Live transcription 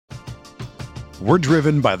We're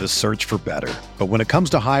driven by the search for better. But when it comes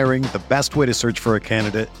to hiring, the best way to search for a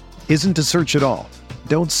candidate isn't to search at all.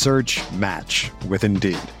 Don't search, match with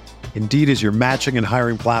Indeed. Indeed is your matching and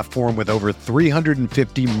hiring platform with over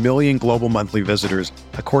 350 million global monthly visitors,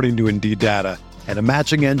 according to Indeed data, and a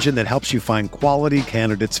matching engine that helps you find quality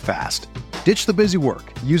candidates fast. Ditch the busy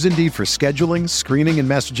work. Use Indeed for scheduling, screening, and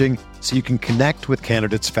messaging so you can connect with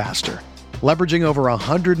candidates faster. Leveraging over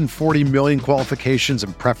 140 million qualifications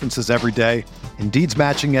and preferences every day, Indeed's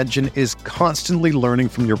matching engine is constantly learning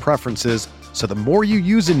from your preferences, so the more you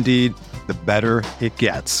use Indeed, the better it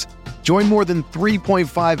gets. Join more than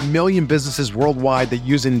 3.5 million businesses worldwide that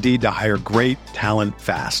use Indeed to hire great talent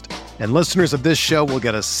fast. And listeners of this show will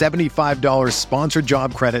get a $75 sponsored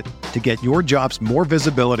job credit to get your jobs more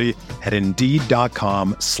visibility at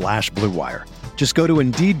Indeed.com/Blue Wire. Just go to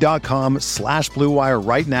Indeed.com/Blue Wire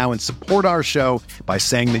right now and support our show by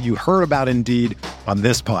saying that you heard about Indeed on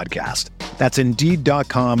this podcast. That's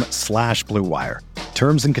Indeed.com/Blue Wire.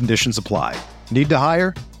 Terms and conditions apply. Need to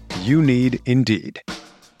hire? You need Indeed.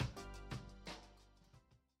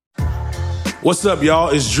 What's up, y'all?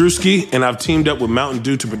 It's Drewski, and I've teamed up with Mountain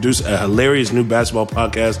Dew to produce a hilarious new basketball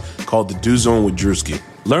podcast called The Dew Zone with Drewski.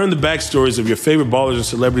 Learn the backstories of your favorite ballers and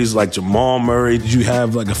celebrities like Jamal Murray. Did you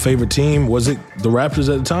have like a favorite team? Was it the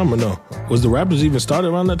Raptors at the time or no? Was the Raptors even started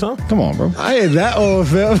around that time? Come on, bro. I ain't that old,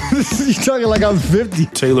 fam. You talking like I'm 50.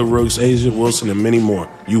 Taylor Rooks, Asia Wilson, and many more.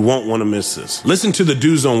 You won't want to miss this. Listen to The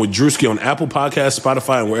Dew Zone with Drewski on Apple Podcasts,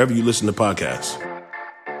 Spotify, and wherever you listen to podcasts.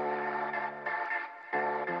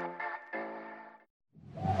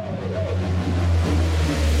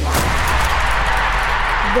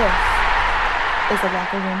 This is a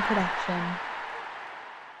Locker Room production.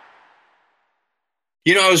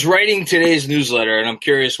 You know, I was writing today's newsletter, and I'm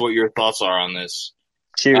curious what your thoughts are on this.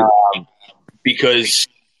 Shoot. Because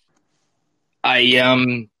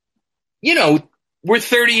we're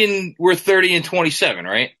 30 and 27,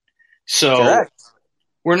 right? So Correct.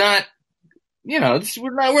 we're not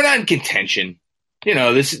in contention. You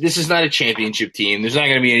know, this is not a championship team. There's not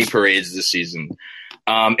going to be any parades this season.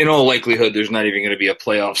 In all likelihood, there's not even going to be a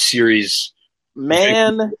playoff series.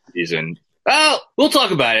 Man. Season. Well, we'll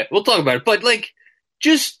talk about it. But I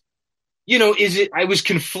was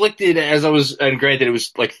conflicted as I was, and granted it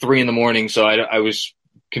was like 3 a.m, so I was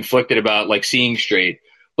conflicted about like seeing straight.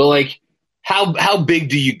 But like, how big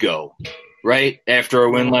do you go, right? After a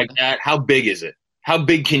win like that, how big is it? How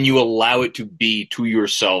big can you allow it to be to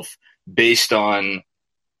yourself based on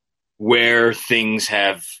where things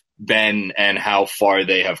have been and how far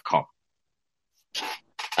they have come?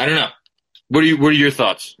 I don't know. What are your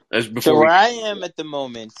thoughts? So where I am at the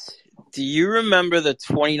moment, do you remember the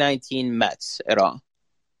 2019 Mets at all?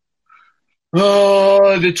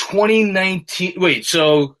 The 2019. Wait,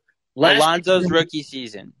 so Alonso's rookie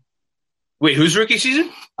season. Wait, whose rookie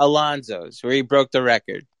season? Alonso's, where he broke the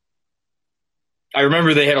record. I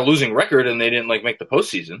remember they had a losing record and they didn't make the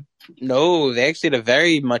postseason. No, they actually had a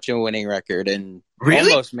very much a winning record and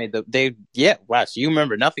really almost made wow. So you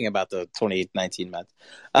remember nothing about the 2019 Mets?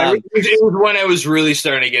 It was when I was really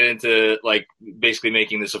starting to get into basically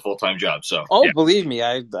making this a full-time job. So yeah. Believe me,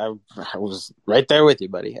 I was right there with you,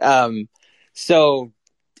 buddy. So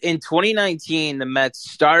in 2019, the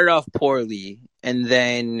Mets started off poorly, and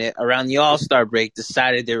then around the All-Star break,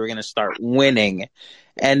 decided they were going to start winning.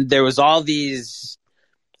 And there was all these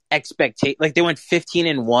expectations. Like, they went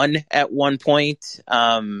 15-1 at one point.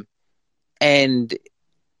 And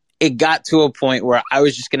it got to a point where I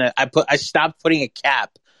was just I stopped putting a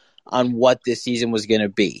cap on what this season was going to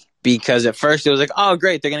be. Because at first it was like, oh,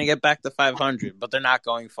 great, they're going to get back to 500, but they're not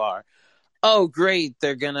going far. Oh, great,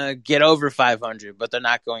 they're going to get over 500, but they're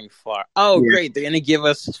not going far. Oh, great, they're going to give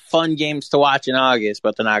us fun games to watch in August,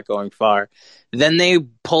 but they're not going far. Then they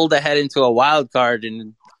pulled ahead into a wild card,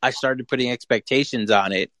 and I started putting expectations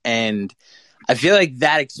on it. And I feel like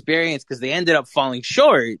that experience, because they ended up falling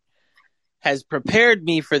short, has prepared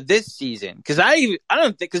me for this season. Because I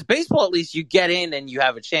don't think, because baseball, at least you get in and you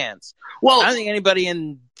have a chance. Well, I don't think anybody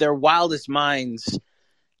in their wildest minds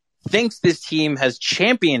thinks this team has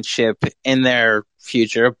championship in their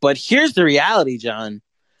future. But here's the reality, John.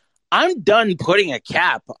 I'm done putting a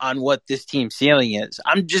cap on what this team's ceiling is.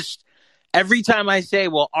 Every time I say,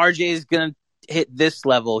 well, RJ is going to hit this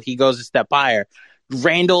level, he goes a step higher.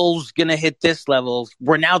 Randall's going to hit this level.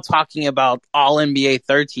 We're now talking about all NBA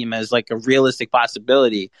third team as like a realistic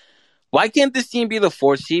possibility. Why can't this team be the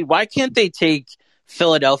 4th seed? Why can't they take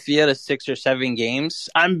Philadelphia to 6 or 7 games?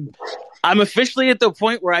 I'm officially at the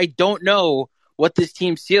point where I don't know what this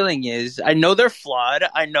team's ceiling is. I know they're flawed.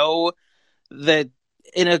 I know that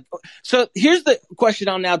so here's the question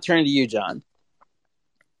I'll now turn to you, John.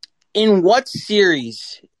 In what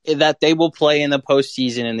series that they will play in the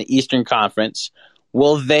postseason in the Eastern Conference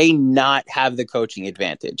will they not have the coaching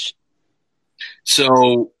advantage?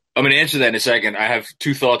 So I'm going to answer that in a second. I have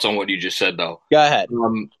two thoughts on what you just said, though. Go ahead.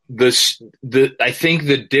 I think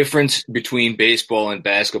the difference between baseball and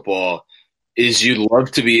basketball is you'd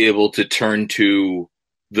love to be able to turn to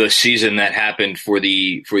the season that happened for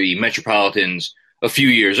the Metropolitans a few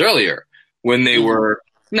years earlier when they were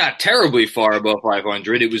not terribly far above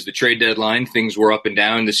 500. It was the trade deadline. Things were up and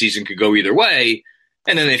down. The season could go either way.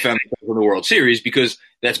 And then they found themselves in the World Series because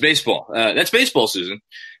that's baseball. That's baseball, Susan.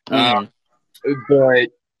 But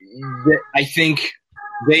I think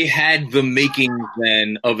they had the makings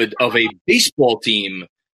then of a baseball team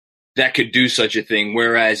that could do such a thing.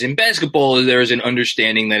 Whereas in basketball, there is an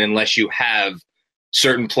understanding that unless you have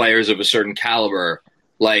certain players of a certain caliber,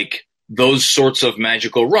 like those sorts of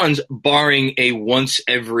magical runs, barring a once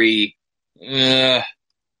every 20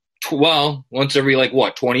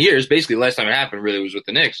 years, basically the last time it happened really was with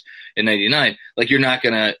the Knicks in 99. Like you're not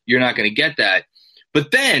gonna get that.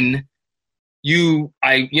 But then you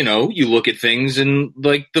look at things and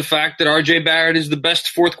like the fact that RJ Barrett is the best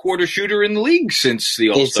fourth quarter shooter in the league since the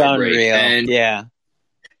All-Star break. And yeah.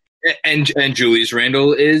 And Julius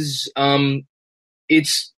Randle is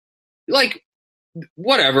it's like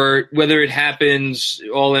whatever, whether it happens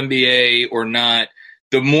all NBA or not,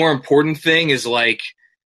 the more important thing is like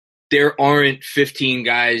there aren't 15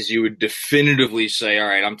 guys you would definitively say, all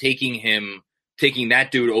right, I'm taking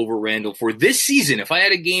that dude over Randle for this season. If I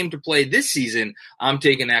had a game to play this season, I'm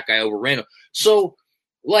taking that guy over Randle. So,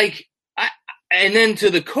 like, and then to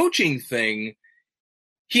the coaching thing,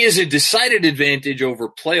 he has a decided advantage over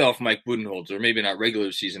playoff Mike Budenholzer, maybe not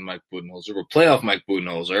regular season Mike Budenholzer, but playoff Mike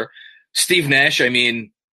Budenholzer. Steve Nash, I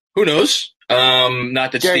mean, who knows?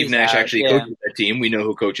 Not that Steve Nash actually coaches that team. We know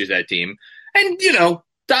who coaches that team. And,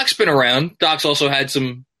 Doc's been around. Doc's also had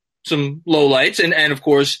some lowlights. And of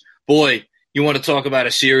course, boy, you want to talk about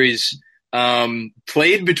a series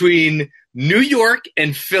played between New York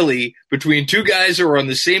and Philly, between two guys who were on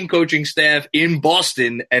the same coaching staff in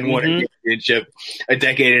Boston and won a championship a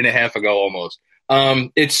decade and a half ago almost.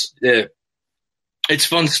 It's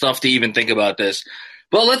fun stuff to even think about this.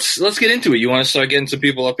 But let's get into it. You want to start getting some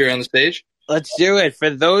people up here on the stage? Let's do it. For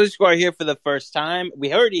those who are here for the first time,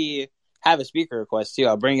 we already have a speaker request too.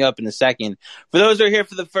 I'll bring you up in a second. For those who are here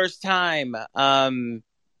for the first time,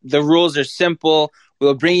 the rules are simple.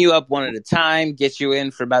 We'll bring you up one at a time, get you in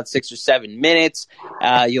for about 6 or 7 minutes.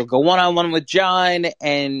 You'll go one-on-one with John,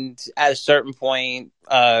 and at a certain point,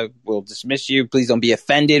 we'll dismiss you. Please don't be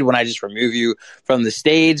offended when I just remove you from the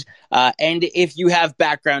stage. And if you have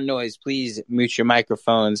background noise, please mute your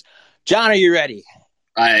microphones. John, are you ready?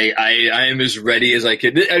 I am as ready as I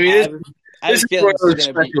can. I mean, this is one of those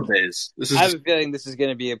special days. I have a feeling this is going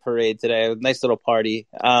to be a parade today, a nice little party.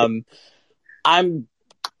 I'm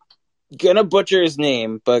gonna butcher his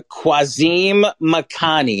name, but Quasim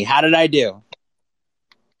Makani. How did I do?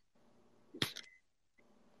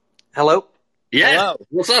 Hello? Yeah. Hello.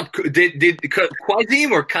 What's up? Did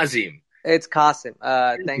Quasim or Kazim? It's Qasim.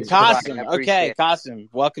 Thanks for Qasim. I Okay, appreciate it. Qasim.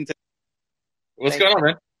 Welcome to. What's going on,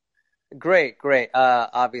 man? Great.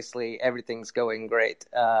 Obviously, everything's going great.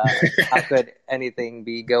 How could anything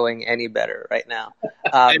be going any better right now?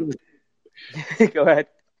 Go ahead.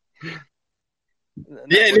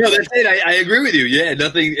 Yeah, no, that's it. I agree with you. Yeah,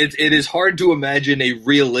 nothing. It is hard to imagine a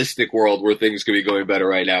realistic world where things could be going better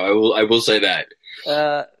right now. I will say that.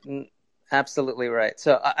 Absolutely right.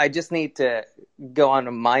 So I just need to go on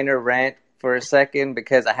a minor rant for a second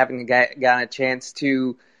because I haven't gotten a chance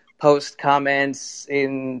to post comments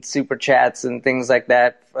in super chats and things like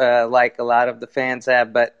that, like a lot of the fans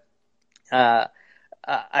have. But I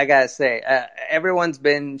gotta say, everyone's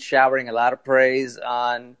been showering a lot of praise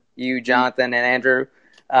on you, Jonathan, and Andrew,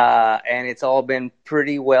 and it's all been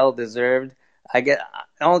pretty well deserved. The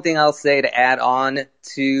only thing I'll say to add on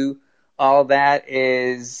to all that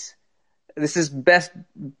is this is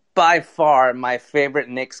by far my favorite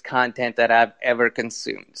Knicks content that I've ever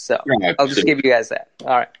consumed. So I'll just give you guys that.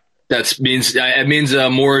 All right. It means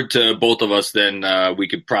more to both of us than we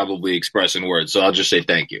could probably express in words. So I'll just say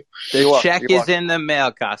thank you. Check is in the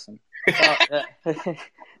mail, Qasim.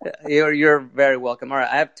 You're very welcome. All right,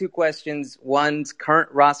 I have 2 questions. One's current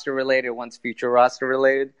roster related, one's future roster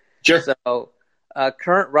related. Sure. So,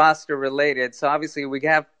 current roster related. So obviously we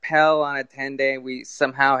have Pell on a 10-day. We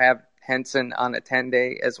somehow have Henson on a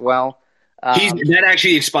 10-day as well. That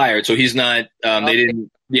actually expired, so he's not. They didn't.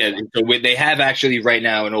 Yeah, so they have actually right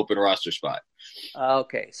now an open roster spot.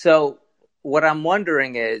 Okay, so what I'm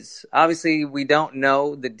wondering is, obviously we don't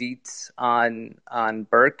know the deets on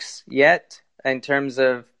Burks yet in terms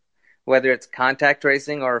of whether it's contact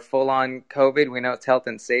tracing or full-on COVID. We know it's health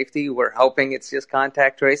and safety. We're hoping it's just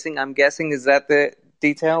contact tracing. I'm guessing, is that the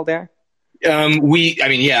detail there?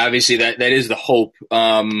 Obviously that is the hope.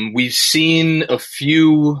 We've seen a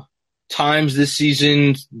few times this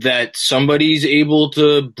season that somebody's able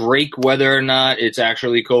to break whether or not it's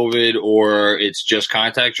actually COVID or it's just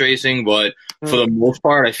contact tracing. But for the most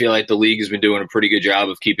part, I feel like the league has been doing a pretty good job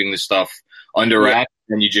of keeping this stuff under wraps,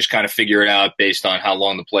 and you just kind of figure it out based on how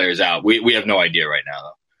long the player's out. We have no idea right now,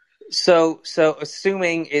 though. So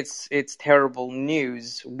assuming it's terrible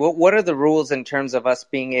news, what are the rules in terms of us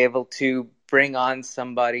being able to bring on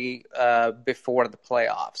somebody before the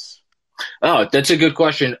playoffs? Oh, that's a good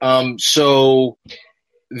question. So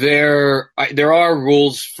there are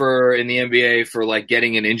rules in the NBA for like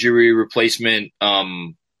getting an injury replacement,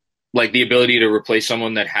 like the ability to replace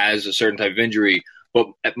someone that has a certain type of injury. But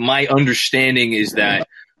my understanding is that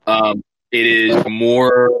it is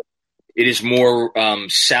more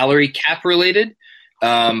salary cap related.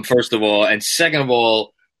 First of all, and second of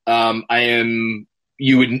all,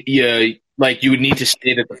 you would need to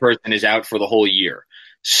say that the person is out for the whole year.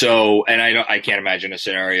 So, and I can't imagine a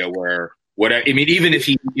scenario where even if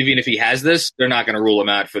he has this, they're not going to rule him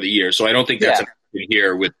out for the year. So I don't think that's an option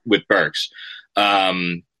here with Burks. But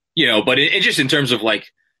it just in terms of like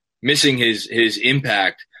missing his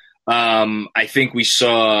impact, I think we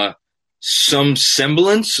saw some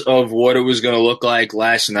semblance of what it was going to look like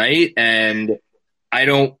last night, and I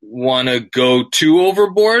don't want to go too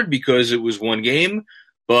overboard because it was one game.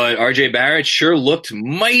 But R.J. Barrett sure looked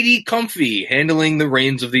mighty comfy handling the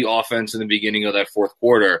reins of the offense in the beginning of that fourth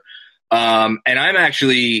quarter. And I'm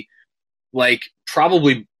actually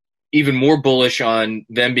probably even more bullish on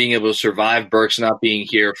them being able to survive Burks not being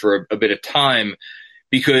here for a bit of time,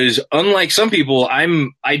 because unlike some people,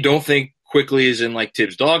 I don't think Quickly is in like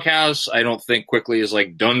Tibbs' doghouse. I don't think Quickly is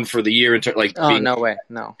like done for the year no way,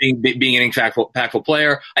 no. Being an impactful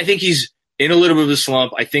player. I think he's in a little bit of a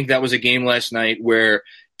slump. I think that was a game last night where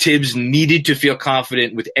Tibbs needed to feel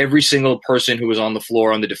confident with every single person who was on the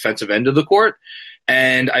floor on the defensive end of the court.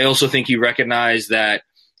 And I also think he recognized that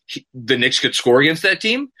the Knicks could score against that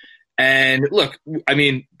team. And look, I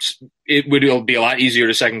mean, it would be a lot easier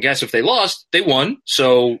to second guess if they lost. They won.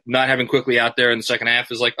 So not having Quickly out there in the second half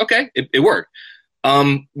is like, okay, it worked.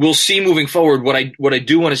 We'll see moving forward. What I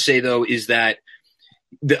do want to say, though, is that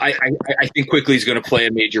I think Quickly is going to play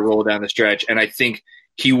a major role down the stretch. And I think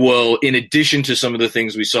he will, in addition to some of the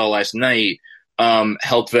things we saw last night,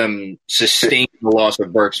 help them sustain the loss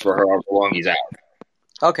of Burks for however long he's out.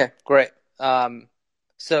 Okay, great.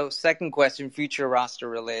 So second question, future roster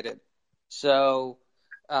related. So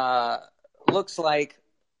looks like,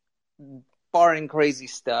 barring crazy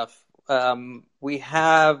stuff, we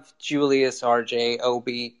have Julius, RJ,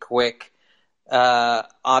 Obi, Quick,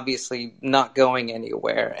 obviously not going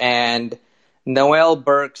anywhere. And Noel,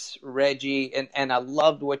 Burks, Reggie, and I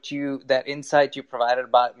loved that insight you provided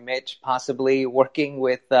about Mitch possibly working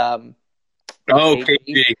with KG.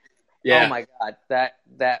 Yeah. Oh my God,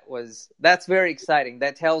 that's very exciting.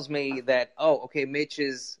 That tells me that Mitch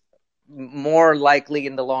is more likely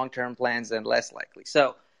in the long-term plans than less likely.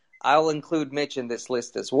 So I'll include Mitch in this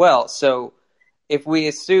list as well. So if we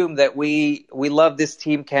assume that we love this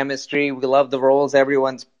team chemistry, we love the roles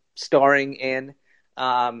everyone's starring in,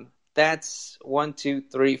 that's 1, 2,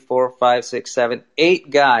 3, 4, 5, 6, 7, 8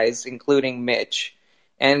 guys, including Mitch.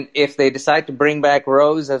 And if they decide to bring back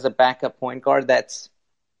Rose as a backup point guard, that's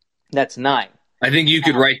 9. I think you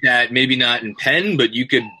could write that, maybe not in pen, but you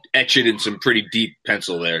could etch it in some pretty deep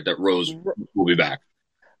pencil there that Rose will be back.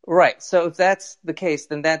 Right. So if that's the case,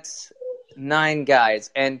 then that's 9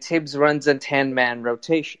 guys, and Tibbs runs a 10-man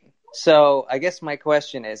rotation. So I guess my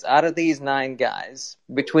question is, out of these 9 guys,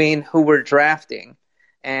 between who we're drafting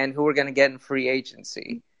and who we're going to get in free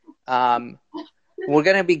agency, we're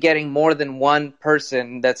going to be getting more than one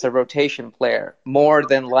person that's a rotation player, more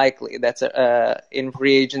than likely. That's in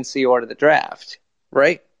free agency or the draft,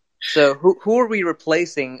 right? So who are we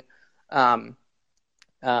replacing? Who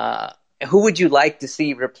would you like to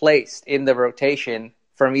see replaced in the rotation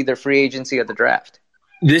from either free agency or the draft?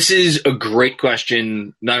 This is a great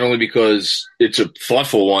question, not only because it's a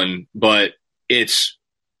thoughtful one, but it's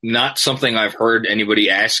not something I've heard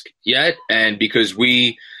anybody ask yet. And because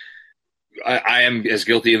I am as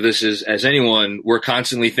guilty of this as anyone, we're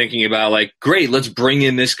constantly thinking about like, great, let's bring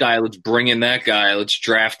in this guy, let's bring in that guy, let's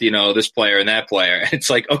draft, this player and that player. It's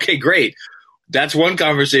like, okay, great. That's one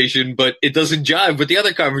conversation, but it doesn't jive with the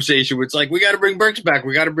other conversation where it's like, we got to bring Burks back,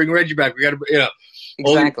 we got to bring Reggie back, we got to,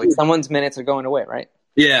 Exactly. Someone's minutes are going away, right?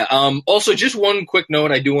 Yeah. Also, just one quick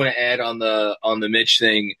note I do want to add on the Mitch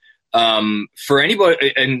thing. For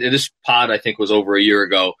anybody, and this pod I think was over a year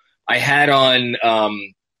ago, I had on,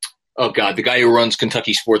 the guy who runs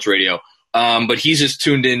Kentucky Sports Radio. But he's as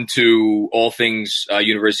tuned into all things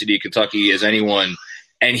University of Kentucky as anyone.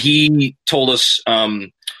 And he told us,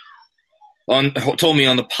 told me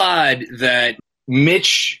on the pod that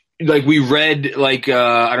Mitch, like we read, like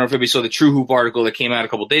I don't know if everybody saw the True Hoop article that came out a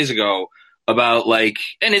couple days ago about like,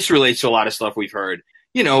 and this relates to a lot of stuff we've heard,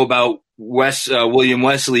 about William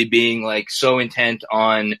Wesley being like so intent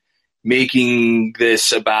on making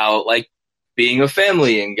this about like being a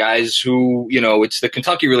family and guys who, it's the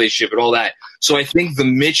Kentucky relationship and all that. So I think the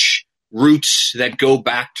Mitch roots that go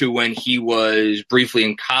back to when he was briefly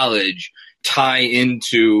in college tie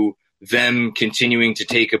into them continuing to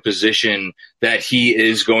take a position that he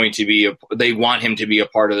is going to be, they want him to be a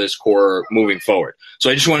part of this core moving forward. So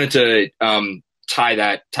I just wanted to tie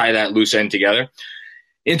that loose end together.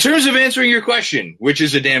 In terms of answering your question, which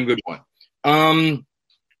is a damn good one,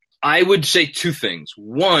 I would say two things.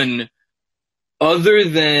 One, other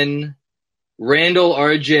than Randall,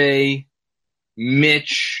 RJ,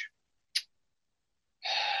 Mitch,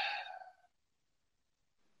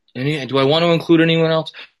 do I want to include anyone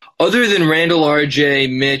else? Other than Randall,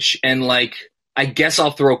 RJ, Mitch, and like, I guess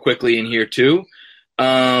I'll throw quickly in here too.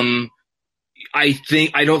 I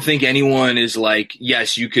don't think anyone is like,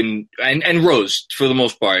 yes, you can, and Rose for the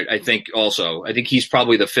most part, I think he's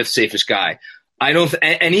probably the fifth safest guy.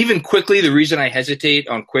 And even quickly, the reason I hesitate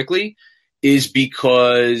on quickly is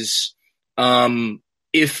because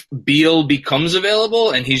if Beal becomes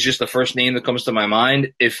available, and he's just the first name that comes to my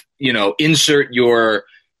mind, if, insert your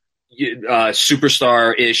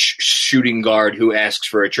superstar-ish shooting guard who asks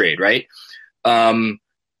for a trade, right?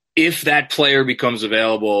 If that player becomes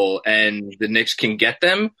available and the Knicks can get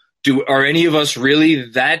them, are any of us really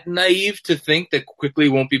that naive to think that Quickly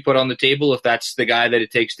won't be put on the table if that's the guy that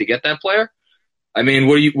it takes to get that player? I mean,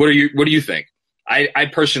 what do you think? I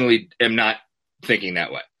personally am not thinking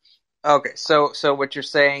that way. Okay, so what you're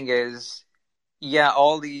saying is,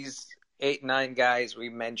 all these 8-9 guys we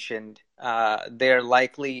mentioned, they're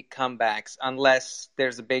likely comebacks unless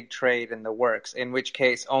there's a big trade in the works, in which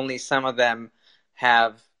case only some of them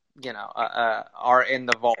have, are in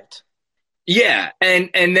the vault. Yeah, and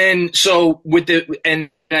then so with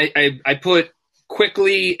I put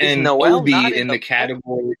Quickly and Obi in the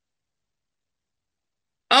category.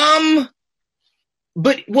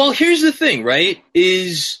 But here's the thing, right?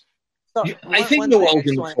 I think Noel's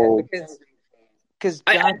in the fold because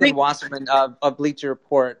Jonathan Wasserman of Bleacher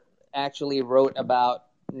Report actually wrote about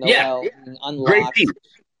Noel being unlocked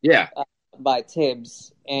by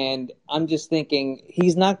Tibbs, and I'm just thinking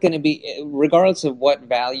he's not going to be, regardless of what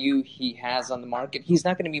value he has on the market, he's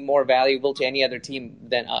not going to be more valuable to any other team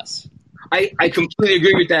than us. I completely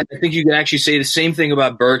agree with that. I think you could actually say the same thing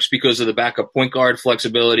about Burks because of the backup point guard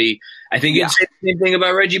flexibility. I think you can say the same thing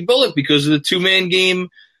about Reggie Bullock because of the two-man game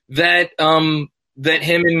that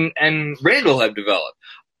him and Randall have developed.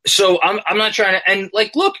 So I'm not trying to – and,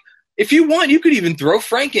 like, look, if you want, you could even throw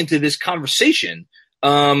Frank into this conversation.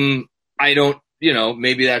 I don't –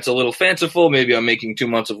 maybe that's a little fanciful. Maybe I'm making too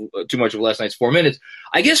much of last night's 4 minutes.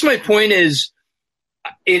 I guess my point is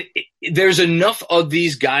there's enough of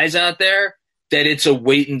these guys out there that it's a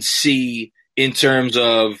wait and see in terms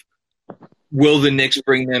of will the Knicks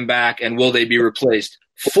bring them back and will they be replaced?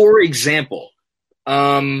 For example,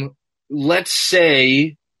 let's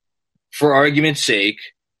say, for argument's sake,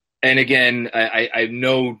 and again, I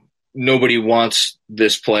know nobody wants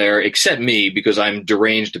this player except me because I'm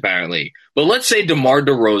deranged apparently, but let's say DeMar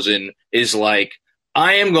DeRozan is like,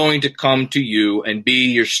 I am going to come to you and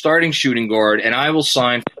be your starting shooting guard, and I will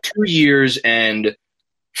sign for 2 years and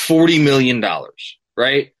 $40 million,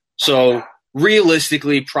 right? So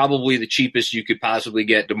realistically, probably the cheapest you could possibly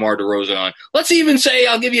get DeMar DeRozan on. Let's even say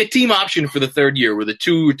I'll give you a team option for the third year with a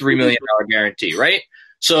 $2 or $3 million guarantee, right?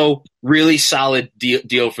 So really solid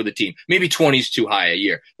deal for the team. Maybe 20 is too high a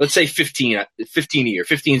year. Let's say 15 a year,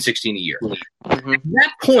 15, 16 a year. Mm-hmm. At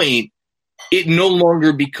that point, it no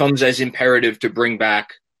longer becomes as imperative to bring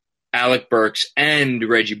back Alec Burks and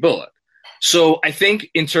Reggie Bullock. So I think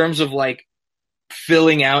in terms of like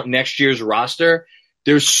filling out next year's roster,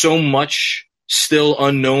 there's so much still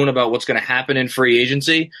unknown about what's going to happen in free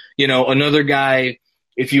agency. Another guy,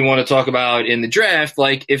 if you want to talk about in the draft,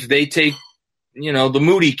 like if they take, the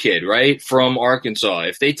Moody kid, right, from Arkansas,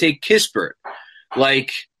 if they take Kispert,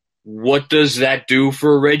 like what does that do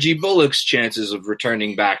for Reggie Bullock's chances of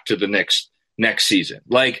returning back to the next season?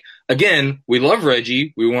 Like, again, we love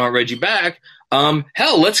Reggie. We want Reggie back.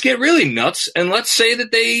 Hell, let's get really nuts and let's say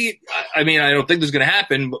that I don't think this is going to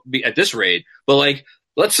happen at this rate, but like,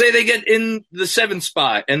 Let's say they get in the 7th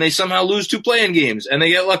spot and they somehow lose 2 play-in games and they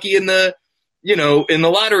get lucky in the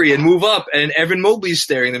lottery and move up, and Evan Mobley's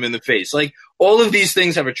staring them in the face. Like, all of these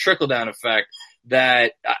things have a trickle-down effect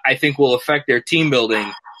that I think will affect their team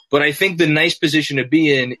building. But I think the nice position to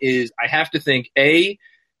be in is I have to think, A,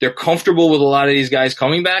 they're comfortable with a lot of these guys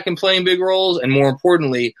coming back and playing big roles, and more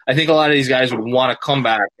importantly, I think a lot of these guys would want to come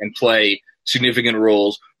back and play significant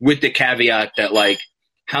roles, with the caveat that, like,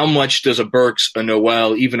 how much does a Burks, a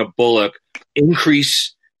Noel, even a Bullock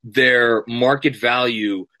increase their market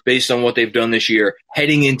value based on what they've done this year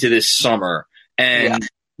heading into this summer? And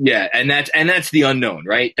that's the unknown,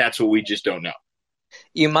 right? That's what we just don't know.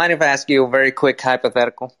 You mind if I ask you a very quick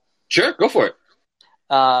hypothetical? Sure, go for it.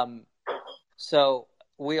 So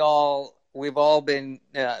we've all been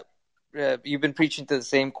you've been preaching to the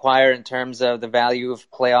same choir in terms of the value of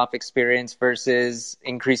playoff experience versus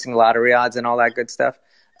increasing lottery odds and all that good stuff.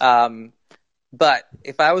 But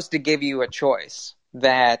if I was to give you a choice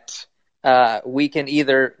that we can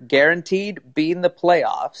either guaranteed be in the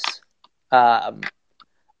playoffs,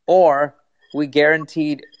 or we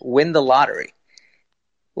guaranteed win the lottery,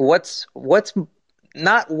 what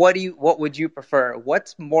would you prefer?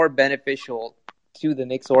 What's more beneficial to the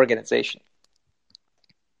Knicks organization?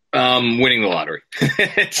 Winning the lottery.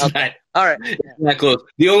 It's okay. All right. It's not close.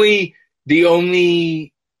 The only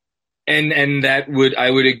and that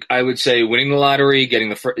I would say winning the lottery, getting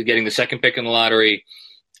the second pick in the lottery.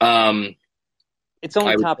 It's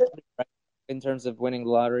only top 20, right, in terms of winning the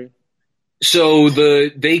lottery. So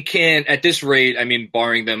they can't, at this rate, I mean,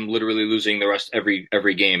 barring them literally losing the rest every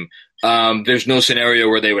game, there's no scenario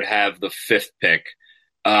where they would have the 5th pick.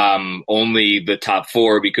 Only the top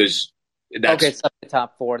 4, because that's okay. So the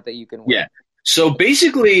top 4 that you can win. Yeah. So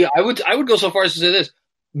basically, I would go so far as to say this,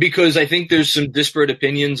 because I think there's some disparate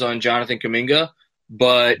opinions on Jonathan Kuminga,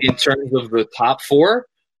 but in terms of the top 4,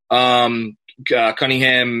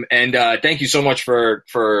 Cunningham, and thank you so much for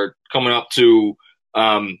coming up to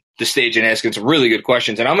the stage and asking some really good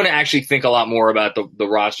questions. And I'm going to actually think a lot more about the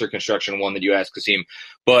roster construction one that you asked, Kasim.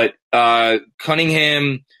 But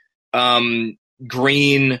Cunningham,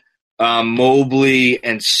 Green, Mobley,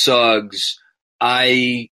 and Suggs,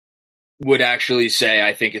 I would actually say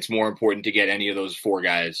I think it's more important to get any of those 4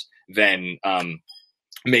 guys than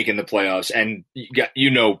making the playoffs. And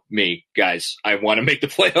you know me, guys, I want to make the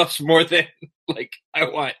playoffs more than I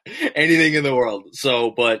want anything in the world.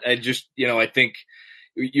 So, but I just, I think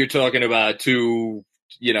you're talking about two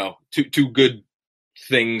good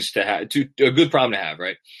things to have, a good problem to have,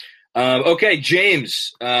 right? Okay,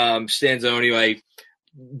 James Stanzoni.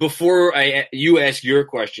 Before you ask your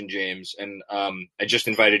question, James, and I just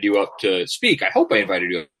invited you up to speak. I hope I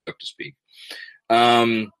invited you up to speak.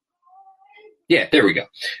 Yeah, there we go.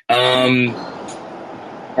 Are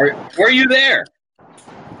you there?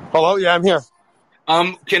 Hello, yeah, I'm here.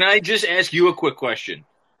 Can I just ask you a quick question?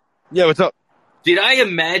 Yeah, what's up? Did I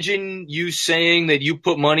imagine you saying that you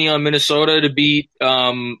put money on Minnesota to beat?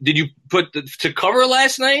 Did you put to cover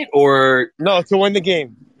last night, or no, to win the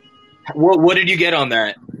game? What did you get on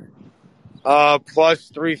that? Plus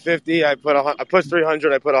 350. I plus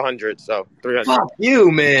 300. I put 100. So 300. Fuck you,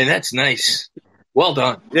 man. That's nice. Well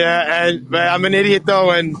done. Yeah, and I'm an idiot though,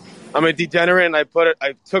 and I'm a degenerate. And I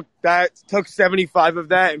took 75 of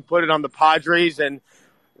that and put it on the Padres, and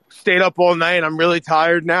stayed up all night. I'm really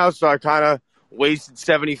tired now, so I kind of wasted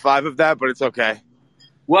 75 of that, but it's okay.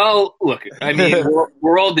 Well, look, I mean,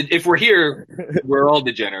 we're all if we're here, we're all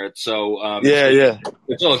degenerates. So yeah,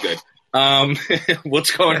 it's all good.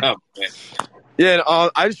 What's going on, man? Yeah,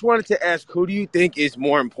 I just wanted to ask, who do you think is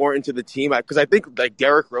more important to the team? Because I think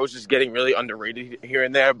Derrick Rose is getting really underrated here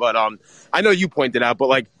and there. But I know you pointed out,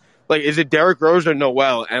 but is it Derrick Rose or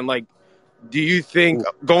Noel? And do you think,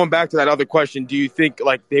 going back to that other question, do you think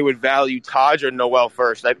they would value Taj or Noel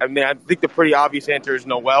first? I mean, I think the pretty obvious answer is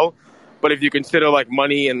Noel. But if you consider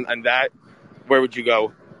money and that, where would you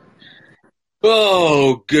go?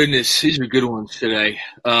 Oh, goodness. These are good ones today.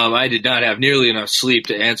 I did not have nearly enough sleep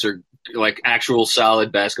to answer actual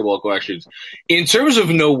solid basketball questions. In terms of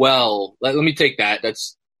Noel, let me take that.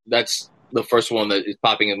 That's the first one that is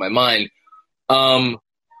popping in my mind.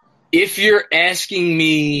 If you're asking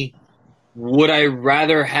me, would I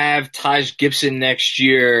rather have Taj Gibson next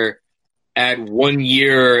year at 1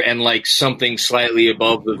 year and something slightly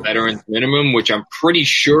above the veterans minimum, which I'm pretty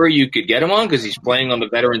sure you could get him on because he's playing on the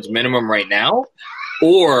veterans minimum right now,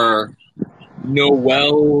 or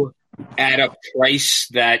Noel at a price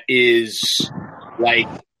that is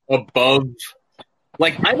above,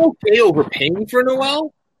 I'm okay overpaying for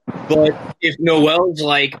Noel, but if Noel's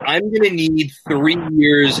I'm going to need 3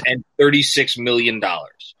 years and $36 million,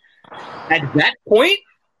 at that point,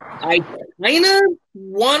 I kind of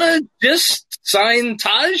want to just sign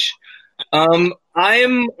Taj. I'm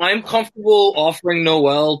comfortable offering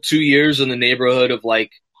Noel 2 years in the neighborhood of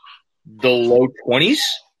like the low 20s.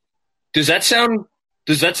 Does that sound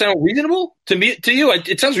reasonable to me? To you,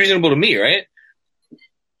 it sounds reasonable to me, right?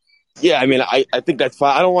 Yeah, I mean, I think that's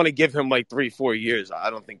fine. I don't want to give him like 3-4 years. I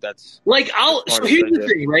don't think that's like So here's the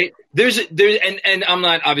thing, right? There's and I'm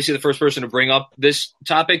not obviously the first person to bring up this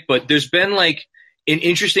topic, but there's been like an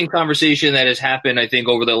interesting conversation that has happened, I think,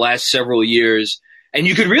 over the last several years. And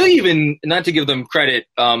you could really even, not to give them credit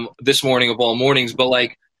this morning of all mornings, but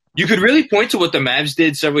like you could really point to what the Mavs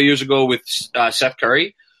did several years ago with Seth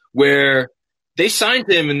Curry, where they signed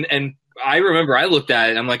him. And I remember I looked at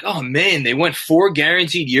it and I'm like, oh man, they went 4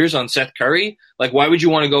 guaranteed years on Seth Curry. Like, why would you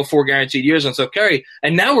want to go 4 guaranteed years on Seth Curry?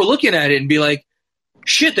 And now we're looking at it and be like,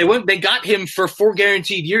 shit, they got him for 4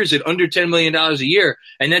 guaranteed years at under $10 million a year.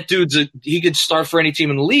 And that dude's he could start for any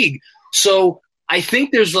team in the league. So I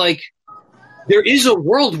think there is a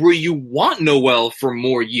world where you want Noel for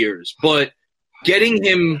more years, but getting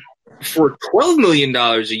him for $12 million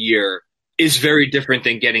a year is very different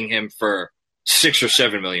than getting him for $6 or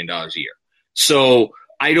 $7 million a year. So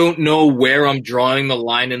I don't know where I'm drawing the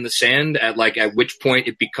line in the sand at which point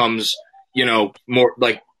it becomes, more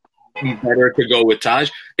like better to go with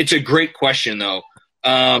Taj. It's a great question though.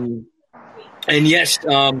 And yes,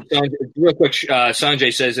 real quick,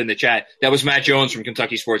 Sanjay says in the chat, that was Matt Jones from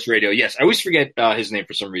Kentucky Sports Radio. Yes, I always forget his name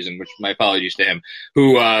for some reason, which my apologies to him,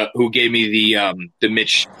 who gave me the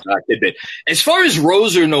Mitch tidbit. As far as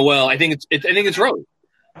Rose or Noel, I think it's Rose.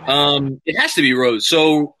 It has to be Rose.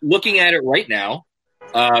 So looking at it right now,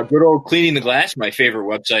 good old Cleaning the Glass, my favorite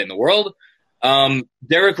website in the world.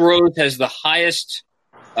 Derrick Rose has the highest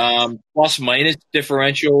plus minus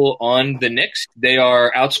differential on the Knicks. They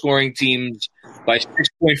are outscoring teams by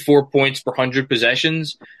 6.4 points per 100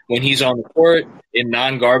 possessions when he's on the court in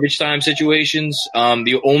non-garbage time situations.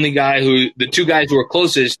 The 2 guys who are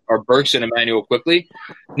closest are Burks and Emmanuel Quickley.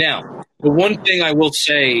 Now, the one thing I will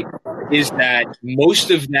say is that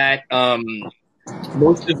most of that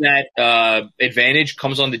advantage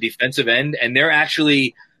comes on the defensive end, and they're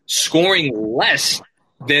actually scoring less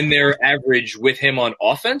than their average with him on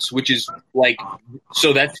offense, which is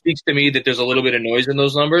so that speaks to me that there's a little bit of noise in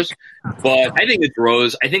those numbers. But I think it's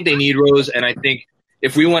Rose. I think they need Rose, and I think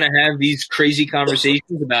if we want to have these crazy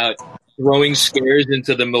conversations about throwing scares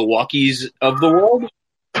into the Milwaukees of the world,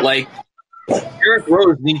 like Derrick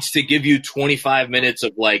Rose needs to give you 25 minutes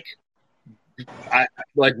of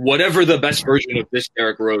whatever the best version of this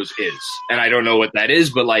Derrick Rose is. And I don't know what that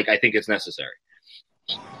is, but I think it's necessary.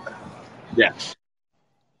 Yeah.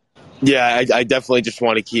 Yeah, I definitely just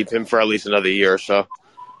want to keep him for at least another year or so.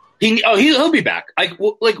 He'll be back. Yeah.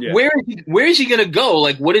 Where is he going to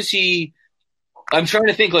go? What is he? I'm trying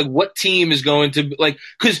to think what team is going to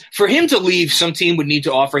because for him to leave, some team would need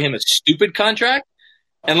to offer him a stupid contract,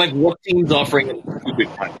 and what team's offering him a stupid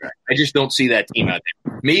contract? I just don't see that team out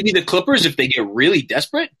there. Maybe the Clippers if they get really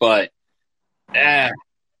desperate, but I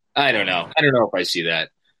don't know. I don't know if I see that.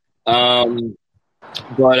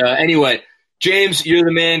 Anyway. James, you're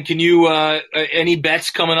the man. Can you any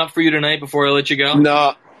bets coming up for you tonight before I let you go?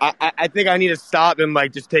 No, I think I need to stop and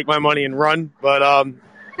just take my money and run. But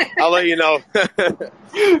I'll let you know.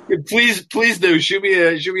 Please do. Shoot me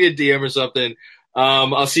a DM or something.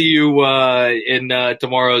 I'll see you in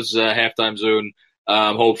tomorrow's halftime Zoom,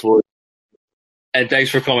 hopefully. And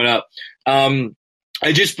thanks for coming up.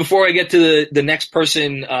 Before I get to the next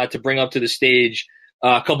person to bring up to the stage,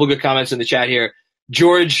 a couple good comments in the chat here.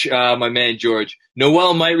 George, my man George,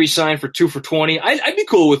 Noel might resign for 2 for $20. I'd be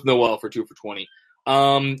cool with Noel for 2 for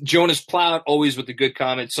 $20. Jonas Plout, always with the good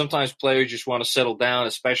comments. Sometimes players just want to settle down,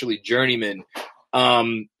 especially journeymen.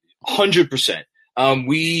 100%.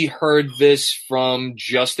 We heard this from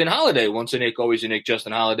Justin Holiday. Once a Knick, always a Knick.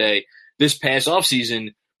 Justin Holiday this past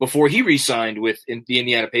offseason before he re-signed with the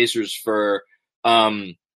Indiana Pacers for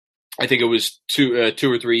I think it was 2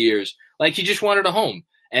 or 3 years. He just wanted a home.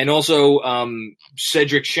 And also,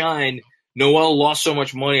 Cedric Shine, Noel lost so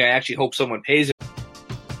much money, I actually hope someone pays it.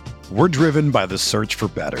 We're driven by the search for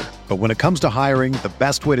better. But when it comes to hiring, the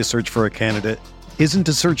best way to search for a candidate isn't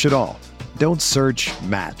to search at all. Don't search,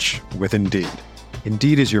 match with Indeed.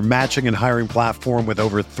 Indeed is your matching and hiring platform with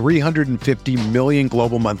over 350 million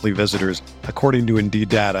global monthly visitors, according to Indeed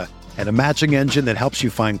data, and a matching engine that helps you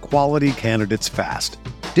find quality candidates fast.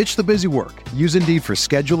 Ditch the busy work. Use Indeed for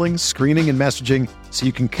scheduling, screening, and messaging so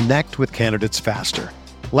you can connect with candidates faster.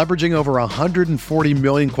 Leveraging over 140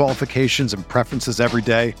 million qualifications and preferences every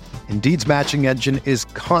day, Indeed's matching engine is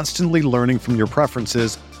constantly learning from your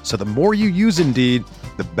preferences So the more you use Indeed,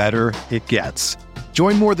 the better it gets.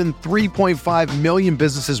 Join more than 3.5 million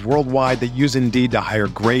businesses worldwide that use Indeed to hire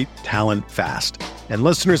great talent fast. And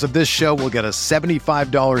listeners of this show will get a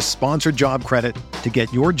 $75 sponsored job credit to get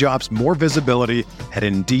your jobs more visibility at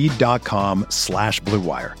Indeed.com/Blue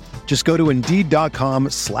Wire. Just go to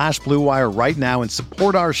Indeed.com/Blue Wire right now and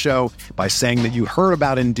support our show by saying that you heard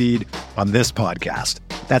about Indeed on this podcast.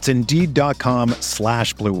 That's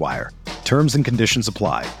Indeed.com/Blue Wire. Terms and conditions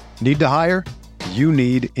apply. Need to hire? You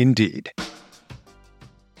need Indeed.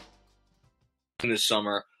 This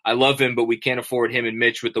summer, I love him, but we can't afford him and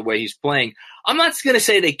Mitch with the way he's playing. I'm not going to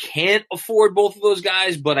say they can't afford both of those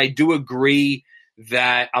guys, but I do agree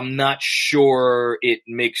that I'm not sure it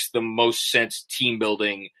makes the most sense team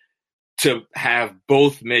building to have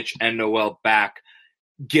both Mitch and Noel back,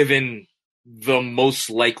 given the most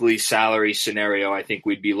likely salary scenario I think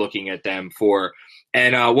we'd be looking at them for.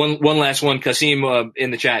 And one last one, Kasim in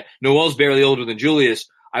the chat. Noel's barely older than Julius.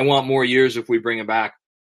 I want more years if we bring him back.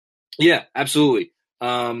 Yeah, absolutely.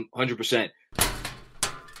 100%.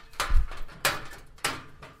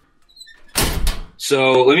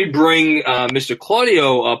 So let me bring Mr.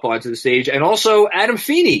 Claudio up onto the stage, and also Adam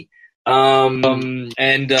Feeney.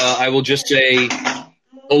 And I will just say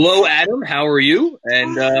hello, Adam. How are you?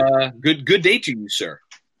 And good day to you, sir.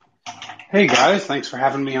 Hey guys, thanks for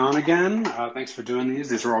having me on again. Thanks for doing these.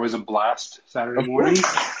 These are always a blast Saturday morning.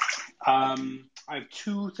 I have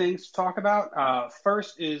two things to talk about.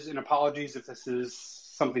 First is an apologies if this is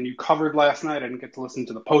something you covered last night. I didn't get to listen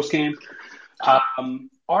to the post game.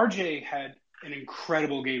 RJ had an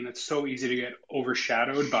incredible game that's so easy to get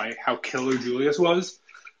overshadowed by how killer Julius was.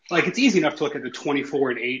 Like, it's easy enough to look at the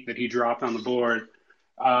 24 and 8 that he dropped on the board.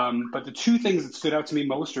 But the two things that stood out to me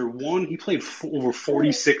most are, one, he played over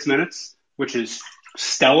 46 minutes, which is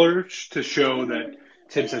stellar to show that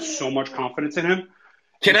Tibbs has so much confidence in him.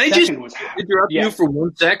 Can I just interrupt you for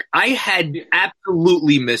 1 sec? I had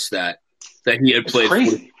absolutely missed that he had played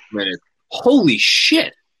 40 minutes. Holy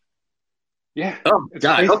shit. Yeah. Oh,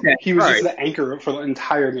 God. Crazy. Okay. He was just the anchor for the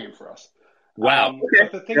entire game for us. Wow.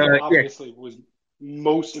 But the thing that obviously was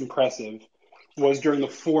most impressive was during the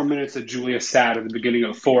 4 minutes that Julius sat at the beginning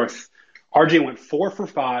of the fourth. RJ went 4 for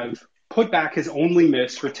 5, put back his only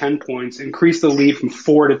miss for 10 points, increased the lead from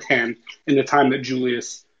 4 to 10 in the time that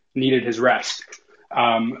Julius needed his rest.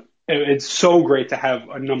 It's so great to have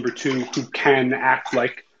a number two who can act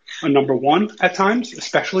like a number one at times,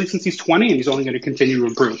 especially since he's 20 and he's only going to continue to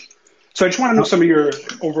improve. So I just want to know some of your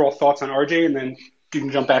overall thoughts on RJ, and then you can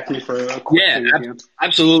jump back to me for a quick thing.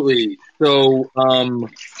 Absolutely. So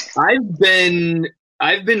I've been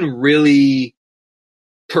really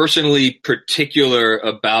personally particular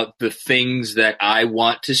about the things that I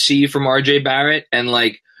want to see from RJ Barrett, and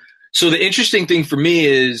so the interesting thing for me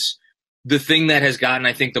is the thing that has gotten,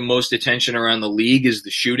 I think, the most attention around the league is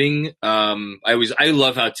the shooting. I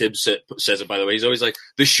love how Tibbs says it, by the way. He's always like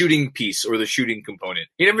the shooting piece or the shooting component.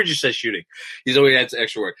 He never just says shooting. He's always adds an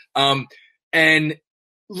extra word. And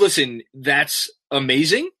listen, that's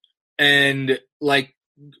amazing. And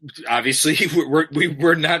obviously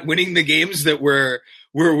we're not winning the games that we're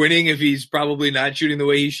winning if he's probably not shooting the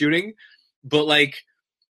way he's shooting. But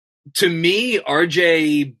to me,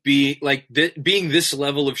 RJ being this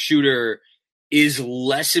level of shooter is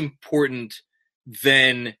less important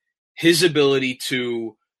than his ability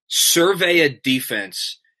to survey a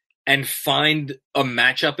defense and find a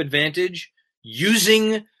matchup advantage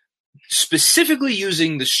specifically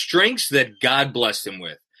using the strengths that God blessed him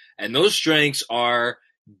with. And those strengths are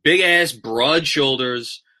big ass, broad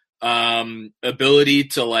shoulders, ability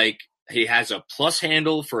to he has a plus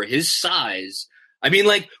handle for his size. I mean,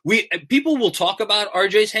 people will talk about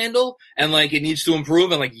RJ's handle and it needs to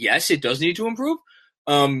improve, and yes, it does need to improve.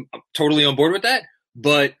 I'm totally on board with that.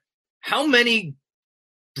 But how many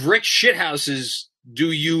brick shithouses do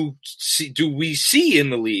we see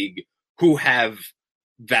in the league who have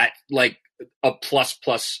that a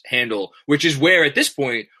plus handle, which is where at this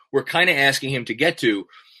point we're kind of asking him to get to.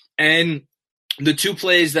 And the two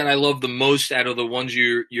plays that I love the most out of the ones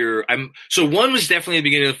so one was definitely at the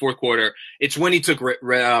beginning of the fourth quarter. It's when he took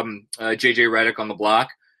JJ Redick on the block,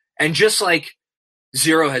 and just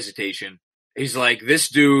zero hesitation. He's like, this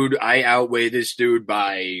dude, I outweigh this dude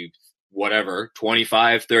by whatever,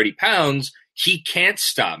 25, 30 pounds. He can't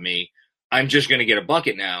stop me. I'm just going to get a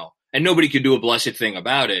bucket now. And nobody could do a blessed thing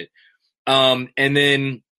about it. And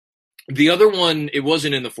then the other one, it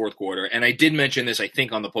wasn't in the fourth quarter, and I did mention this, I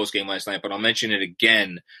think, on the postgame last night, but I'll mention it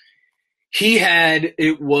again. I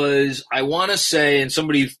want to say, and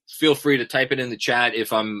somebody feel free to type it in the chat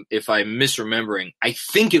if I'm misremembering. I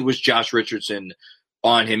think it was Josh Richardson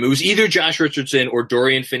on him. It was either Josh Richardson or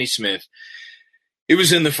Dorian Finney-Smith. It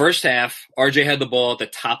was in the first half. RJ had the ball at the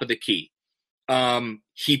top of the key. I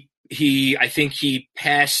think he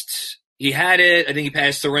passed. He had it. I think he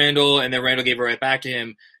passed to Randall, and then Randall gave it right back to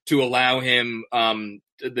him to allow him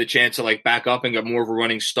the chance to like back up and get more of a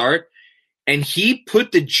running start. And he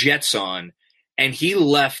put the Jets on, and he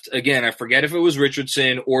left again. I forget if it was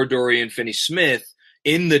Richardson or Dorian Finney-Smith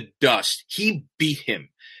in the dust. He beat him,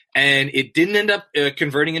 and it didn't end up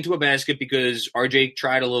converting into a basket because RJ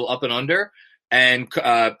tried a little up and under. And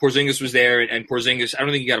Porzingis was there, and Porzingis, I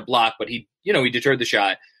don't think he got a block, but he deterred the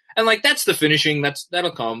shot. And like that's the finishing,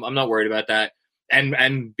 that'll come. I'm not worried about that.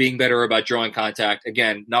 And being better about drawing contact,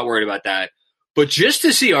 again, not worried about that. But just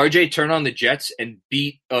to see RJ turn on the Jets and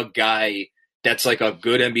beat a guy that's like a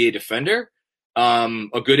good NBA defender,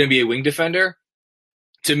 a good NBA wing defender,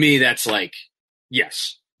 to me that's like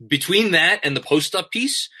yes. Between that and the post up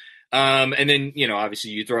piece, and then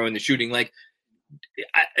obviously you throw in the shooting, like.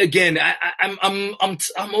 I'm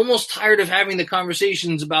almost tired of having the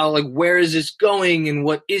conversations about like where is this going and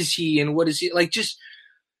what is he and what is he like.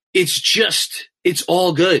 It's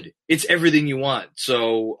all good. It's everything you want.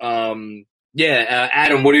 So Adam,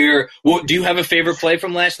 do you have a favorite play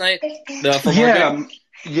from last night?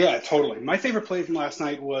 Yeah, totally. My favorite play from last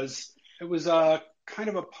night was kind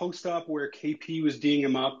of a post up where KP was D'ing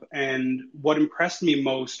him up, and what impressed me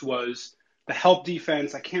most was the help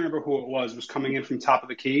defense. I can't remember who it was coming in from top of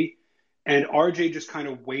the key, and RJ just kind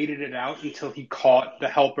of waited it out until he caught the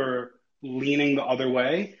helper leaning the other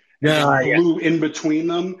way. And blew in between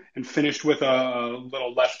them and finished with a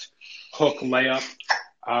little left hook layup.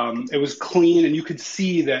 It was clean, and you could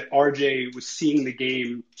see that RJ was seeing the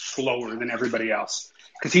game slower than everybody else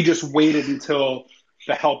because he just waited until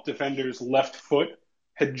the help defender's left foot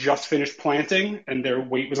had just finished planting and their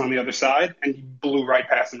weight was on the other side, and he blew right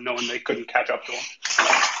past them knowing they couldn't catch up to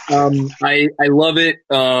him. I love it.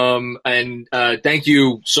 And thank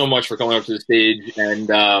you so much for coming up to the stage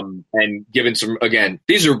and giving some, again,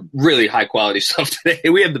 these are really high quality stuff today.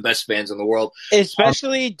 We have the best fans in the world.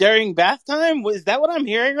 Especially during bath time. Is that what I'm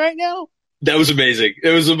hearing right now? That was amazing. It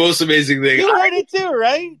was the most amazing thing. You heard it too,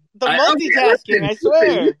 right? The multitasking, I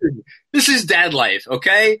swear. Listen. This is dad life,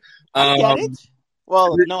 okay? I get it.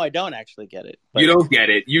 Well, no, I don't actually get it. But. You don't get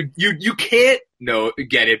it. You can't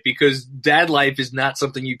get it because dad life is not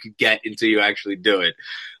something you could get until you actually do it.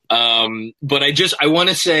 But I want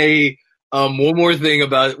to say one more thing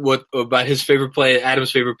about his favorite play,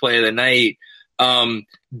 Adam's favorite play of the night.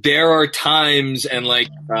 There are times, and like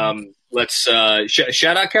let's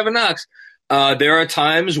shout out Kevin Knox. There are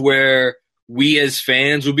times where we as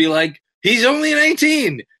fans will be like, he's only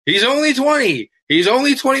 19, he's only 20. He's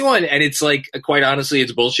only 21, and it's like, quite honestly,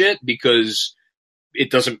 it's bullshit because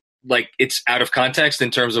it doesn't, like, it's out of context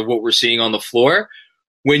in terms of what we're seeing on the floor.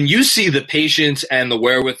 When you see the patience and the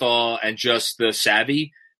wherewithal and just the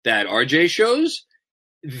savvy that RJ shows,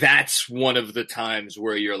 that's one of the times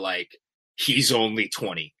where you're like, he's only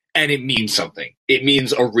 20, and it means something. It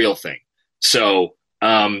means a real thing. So,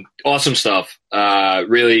 awesome stuff.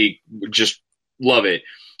 Really just love it.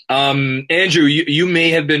 Andrew, you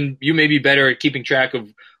may be better at keeping track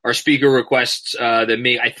of our speaker requests than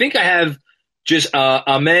me. I think I have just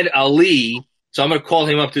Ahmed Ali, so I'm going to call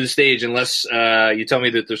him up to the stage unless you tell me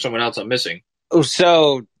that there's someone else I'm missing. Oh,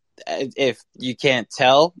 so if you can't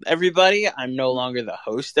tell everybody, I'm no longer the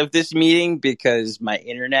host of this meeting because my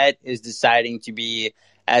internet is deciding to be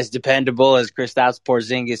as dependable as Kristaps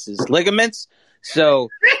Porzingis' ligaments. So,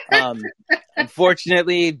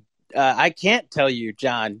 unfortunately, I can't tell you,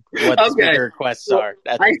 John, what the speaker requests are.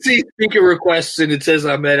 I see speaker requests and it says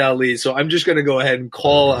Ahmed Ali, so I'm just going to go ahead and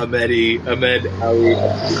call Ahmed Ali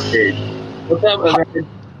up to the stage. What's up, Ahmed?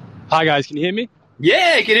 Hi, guys. Can you hear me?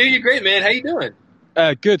 Yeah, I can hear you great, man. How you doing?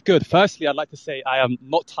 Good. Firstly, I'd like to say I am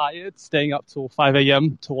not tired, staying up till 5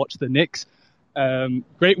 a.m. to watch the Knicks.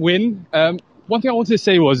 Great win. One thing I wanted to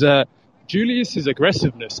say was Julius's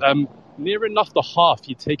aggressiveness. Near enough the half,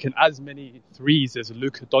 he'd taken as many threes as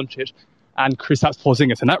Luka Doncic and Kristaps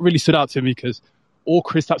Porzingis. And that really stood out to me because all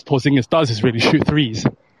Kristaps Porzingis does is really shoot threes.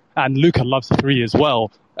 And Luka loves the three as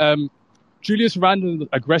well. Julius Randle's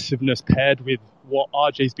aggressiveness paired with what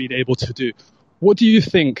RJ's been able to do. What do you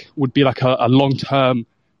think would be like a long-term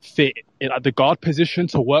fit at the guard position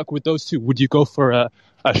to work with those two? Would you go for a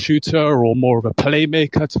shooter or more of a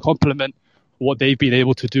playmaker to complement what they've been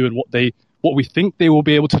able to do and what we think they will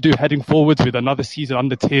be able to do heading forwards with another season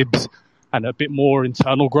under Tibbs and a bit more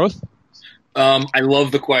internal growth? I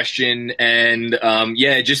love the question. And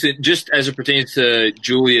just as it pertains to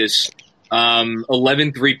Julius,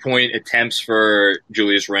 11 3-point attempts for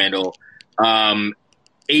Julius Randle.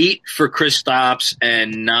 8 for Kristaps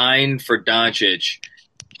and 9 for Doncic.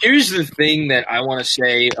 Here's the thing that I want to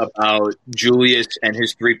say about Julius and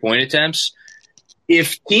his 3-point attempts.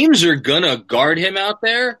 If teams are going to guard him out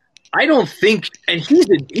there, I don't think – and he's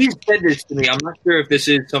said this to me. I'm not sure if this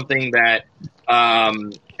is something that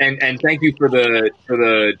and thank you for the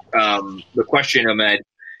question, Ahmed.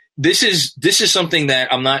 This is something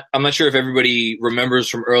that I'm not sure if everybody remembers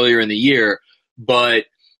from earlier in the year, but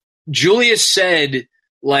Julius said,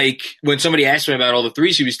 like, when somebody asked him about all the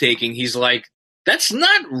threes he was taking, he's like, that's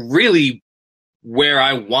not really where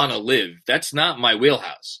I want to live. That's not my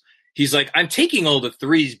wheelhouse. He's like, I'm taking all the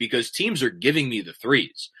threes because teams are giving me the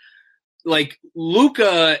threes. Like,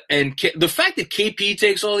 Luka and the fact that KP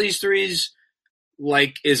takes all these threes,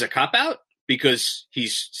 like, is a cop-out because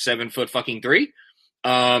he's 7'3",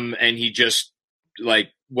 and he just, like,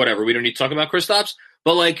 whatever. We don't need to talk about Kristaps.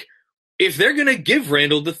 But, like, if they're going to give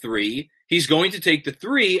Randall the 3, he's going to take the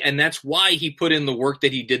 3, and that's why he put in the work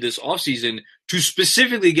that he did this offseason to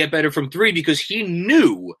specifically get better from 3, because he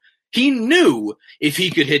knew if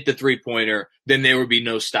he could hit the 3-pointer, then there would be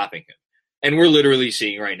no stopping him. And we're literally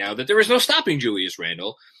seeing right now that there is no stopping Julius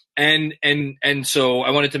Randle. And so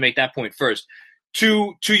I wanted to make that point first.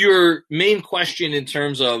 To your main question in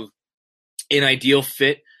terms of an ideal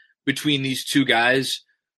fit between these two guys,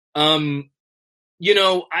 you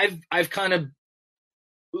know, I've kind of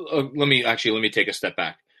let me take a step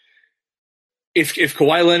back. If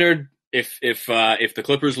Kawhi Leonard, if the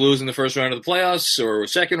Clippers lose in the first round of the playoffs or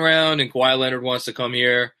second round, and Kawhi Leonard wants to come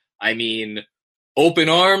here, I mean, open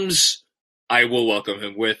arms, I will welcome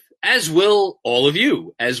him with, as will all of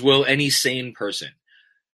you, as will any sane person.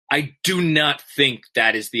 I do not think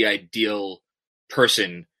that is the ideal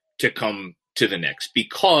person to come to the Knicks,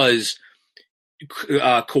 because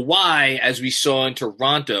Kawhi, as we saw in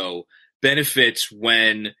Toronto, benefits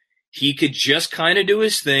when he could just kind of do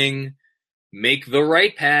his thing, make the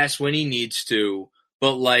right pass when he needs to,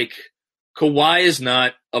 but, like, Kawhi is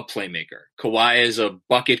not a playmaker. Kawhi is a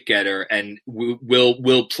bucket getter and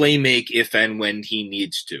will play make if and when he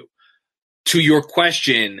needs to. To your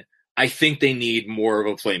question, I think they need more of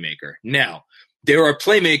a playmaker. Now, there are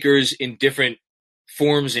playmakers in different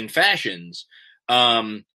forms and fashions.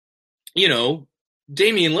 You know,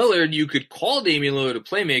 Damian Lillard, you could call Damian Lillard a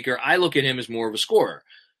playmaker. I look at him as more of a scorer.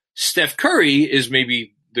 Steph Curry is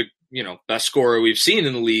maybe the best scorer we've seen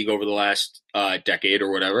in the league over the last decade or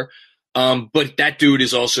whatever. But that dude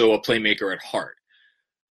is also a playmaker at heart.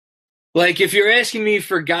 Like, if you're asking me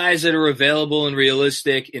for guys that are available and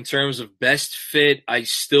realistic in terms of best fit, I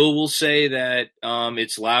still will say that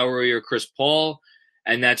it's Lowry or Chris Paul.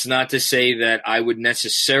 And that's not to say that I would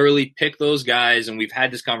necessarily pick those guys. And we've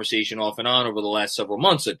had this conversation off and on over the last several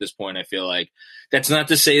months at this point, I feel like. That's not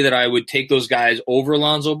to say that I would take those guys over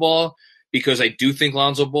Lonzo Ball, because I do think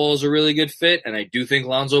Lonzo Ball is a really good fit. And I do think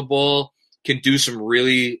Lonzo Ball can do some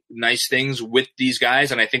really nice things with these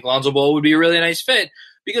guys. And I think Lonzo Ball would be a really nice fit,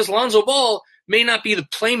 because Lonzo Ball may not be the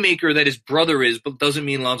playmaker that his brother is, but doesn't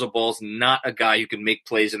mean Lonzo Ball's not a guy who can make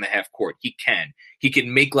plays in the half court. He can. He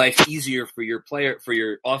can make life easier for your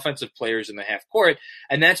offensive players in the half court,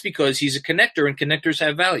 and that's because he's a connector, and connectors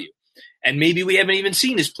have value. And maybe we haven't even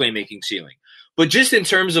seen his playmaking ceiling. But just in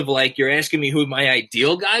terms of, like, you're asking me who my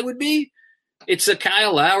ideal guy would be, it's a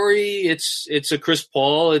Kyle Lowry, it's a Chris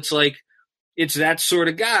Paul, it's that sort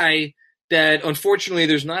of guy that, unfortunately,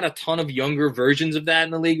 there's not a ton of younger versions of that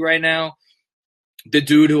in the league right now. The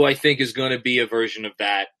dude who I think is going to be a version of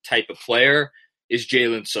that type of player is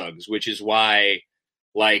Jalen Suggs, which is why,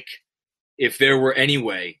 like, if there were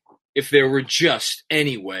just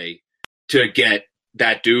any way to get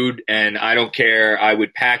that dude, and I don't care, I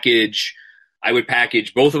would package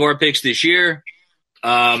both of our picks this year.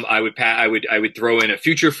 I would throw in a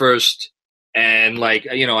future first. And, like,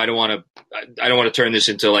 you know, I don't want to turn this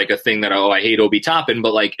into, like, a thing that, I hate Obi Toppin,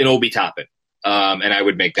 but, like, an Obi Toppin. And I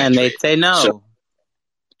would make that. And trade. they'd say no. So,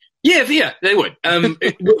 yeah, they would.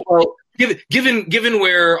 Well, given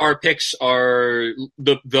where our picks are,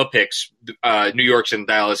 the picks, New York's and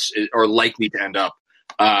Dallas are likely to end up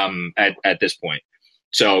at this point.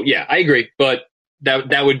 So, yeah, I agree. But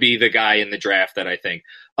that would be the guy in the draft that I think.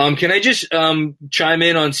 Can I just chime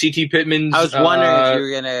in on C.T. Pittman's? I was wondering if you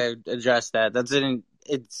were going to address that.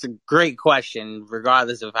 It's a great question,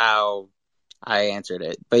 regardless of how I answered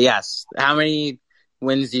it. But yes, how many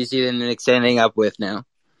wins do you see the Knicks ending up with now?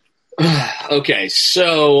 Okay,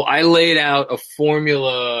 so I laid out a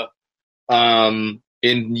formula in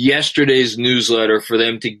yesterday's newsletter for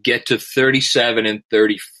them to get to 37 and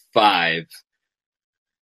 35.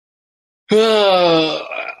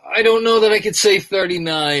 I don't know that I could say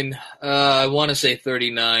 39. I want to say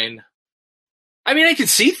 39. I mean, I could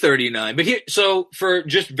see 39, but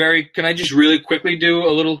can I just really quickly do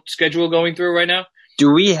a little schedule going through right now?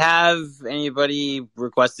 Do we have anybody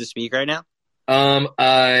request to speak right now?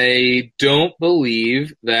 I don't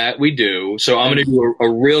believe that we do. So I'm going to do a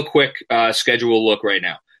real quick schedule look right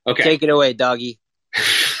now. Okay. Take it away, doggy.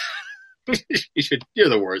 You're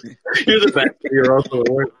the worst. You're the best. You're also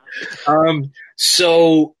the worst.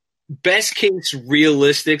 So best case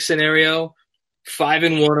realistic scenario,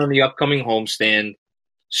 5-1 on the upcoming homestand.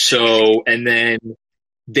 So, and then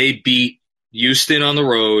they beat Houston on the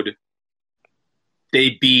road.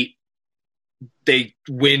 They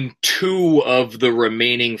win 2 of the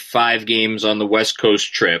remaining 5 games on the West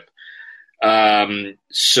Coast trip.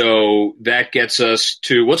 So that gets us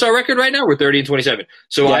to, what's our record right now? We're 30-27.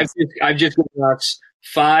 So yes. I've just given us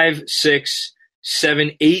 5, 6,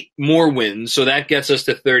 7, 8 more wins. So that gets us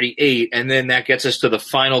to 38. And then that gets us to the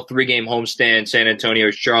final 3-game homestand, San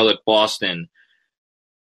Antonio, Charlotte, Boston.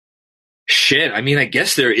 Shit. I mean, I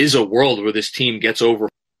guess there is a world where this team gets over.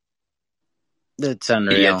 That's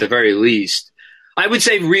unreal. At the very least. I would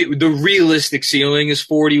say the realistic ceiling is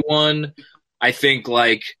 41. I think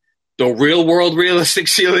like the real world realistic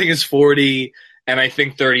ceiling is 40, and I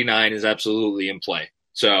think 39 is absolutely in play.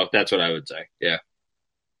 So that's what I would say. Yeah.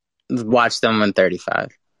 Watch them win 35.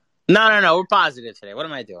 No. We're positive today. What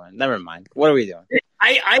am I doing? Never mind. What are we doing?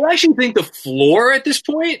 I actually think the floor at this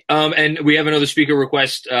point, and we have another speaker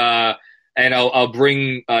request, and I'll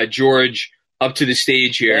bring George up to the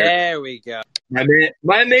stage here. There we go.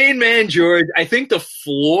 My main man, George. I think the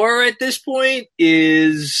floor at this point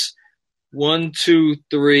is 1, 2,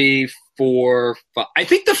 3, 4, 5. I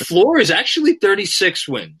think the floor is actually 36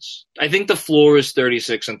 wins. I think the floor is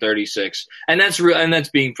 36 and 36, and that's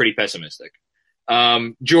being pretty pessimistic.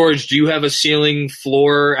 George, do you have a ceiling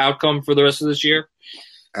floor outcome for the rest of this year?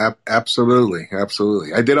 Absolutely.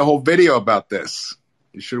 I did a whole video about this.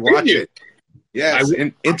 You should watch it. Yes,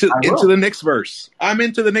 into the Knicks verse. I'm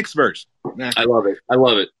into the Knicks verse. Nah. I love it.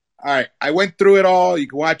 All right, I went through it all. You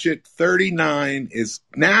can watch it. 39 is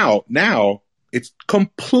now it's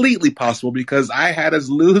completely possible because I had us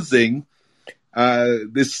losing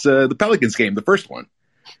the Pelicans game, the first one.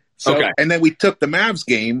 So, okay. And then we took the Mavs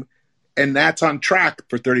game, and that's on track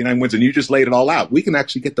for 39 wins. And you just laid it all out. We can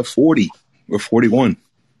actually get to 40 or 41.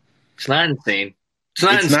 It's not insane.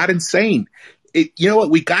 It's not insane. You know what?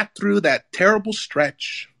 We got through that terrible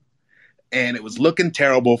stretch, and it was looking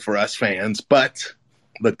terrible for us fans. But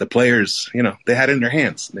look, the players, they had it in their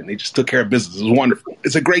hands, and they just took care of business. It was wonderful.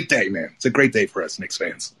 It's a great day, man. It's a great day for us Knicks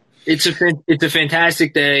fans. It's a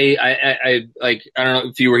fantastic day. I don't know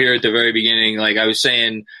if you were here at the very beginning. Like I was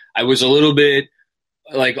saying, I was a little bit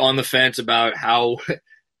like on the fence about how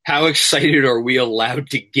excited are we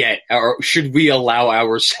allowed to get, or should we allow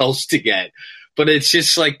ourselves to get? But it's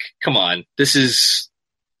just like, come on,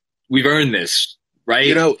 we've earned this, right?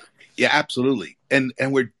 Yeah, absolutely. And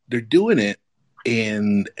they're doing it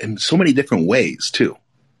in so many different ways too.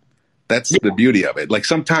 That's the beauty of it. Like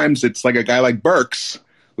sometimes it's like a guy like Burks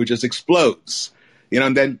who just explodes,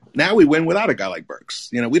 and then now we win without a guy like Burks.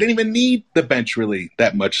 We didn't even need the bench really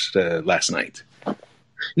that much last night.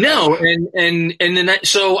 No, and then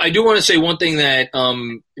so I do want to say one thing that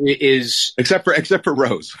is except for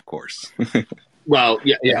Rose, of course. Well,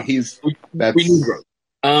 yeah, we need Rose.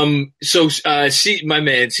 So my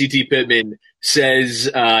man CT Pittman says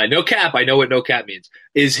no cap. I know what no cap means.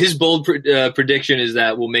 Is his bold prediction is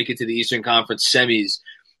that we'll make it to the Eastern Conference semis.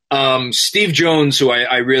 Steve Jones, who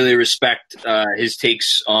I really respect his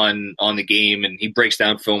takes on the game, and he breaks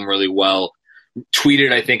down film really well,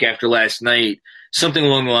 tweeted I think after last night something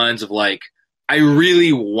along the lines of like, I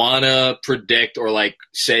really want to predict or like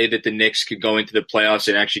say that the Knicks could go into the playoffs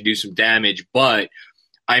and actually do some damage, but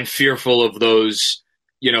I'm fearful of those,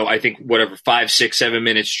 I think whatever 5, 6, 7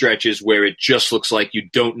 minute stretches where it just looks like you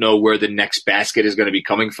don't know where the next basket is going to be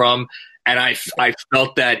coming from. And I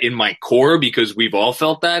felt that in my core because we've all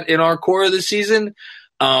felt that in our core this season.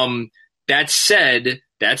 That said,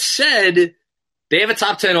 they have a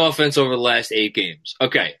top 10 offense over the last 8 games.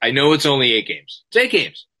 Okay, I know it's only 8 games. It's 8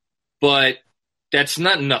 games. But that's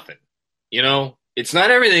not nothing. It's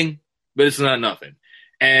not everything, but it's not nothing.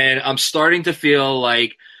 And I'm starting to feel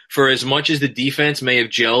like for as much as the defense may have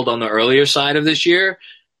gelled on the earlier side of this year,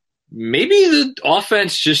 maybe the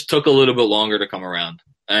offense just took a little bit longer to come around.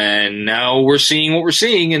 And now we're seeing what we're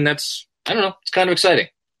seeing, and that's, I don't know, it's kind of exciting.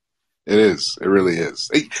 It is. It really is.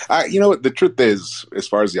 You know what? The truth is, as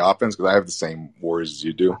far as the offense, because I have the same worries as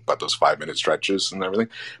you do about those 5-minute stretches and everything.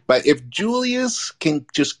 But if Julius can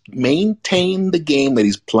just maintain the game that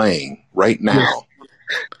he's playing right now,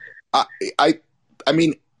 I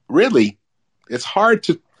mean, really, it's hard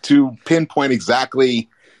to to pinpoint exactly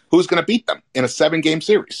who's going to beat them in a 7-game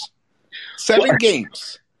series. 7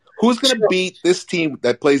 games. Who's going to beat this team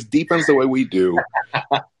that plays defense the way we do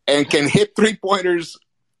and can hit 3-pointers,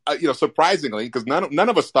 surprisingly, because none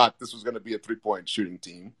of us thought this was going to be a 3-point shooting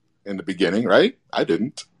team in the beginning, right? I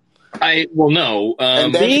didn't. No.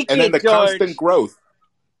 And then the constant growth.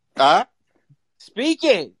 Speak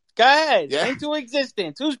it. Go ahead. Yeah. Into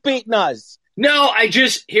existence. Who's beating us? No,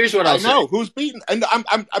 here's what I'll say. I know who's beaten, and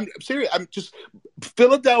I'm serious. I'm just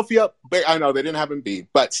Philadelphia. I know they didn't have Embiid,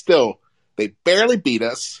 but still, they barely beat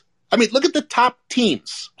us. I mean, look at the top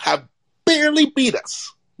teams have barely beat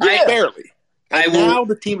us. Barely. And now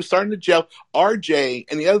the team is starting to gel. RJ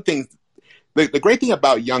and the other things. The great thing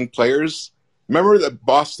about young players. Remember the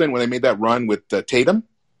Boston when they made that run with Tatum?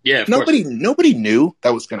 Yeah. Nobody knew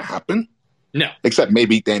that was going to happen. No. Except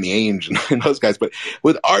maybe Danny Ainge and those guys. But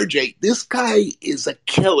with RJ, this guy is a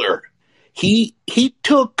killer. He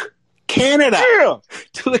took Canada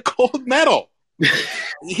to the gold medal.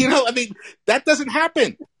 That doesn't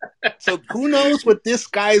happen. So who knows what this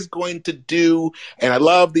guy's going to do? And I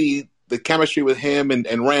love the chemistry with him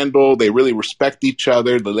and Randall. They really respect each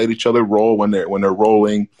other. They let each other roll when they're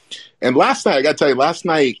rolling. And last night, I got to tell you,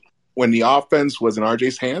 when the offense was in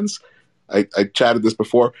RJ's hands, I chatted this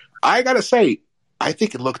before. I got to say, I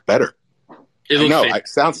think it looked better. It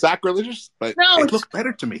sounds sacrilegious, but it looked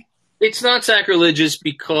better to me. It's not sacrilegious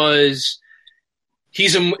because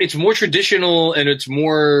it's more traditional and it's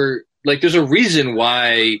more like there's a reason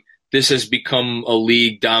why this has become a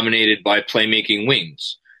league dominated by playmaking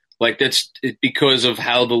wings. Like that's because of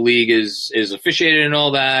how the league is officiated and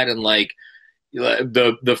all that, and like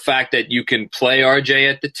the fact that you can play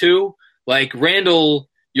RJ at the 2. Like Randall,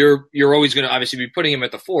 you're always going to obviously be putting him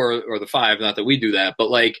at the 4 or the 5. Not that we do that, but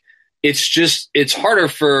like it's harder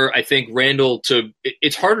for I think Randall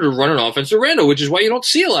it's harder to run an offense through Randall, which is why you don't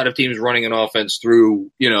see a lot of teams running an offense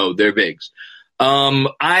through their bigs. In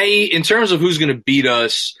terms of who's going to beat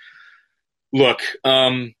us, look,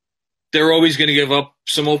 they're always going to give up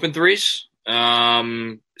some open threes.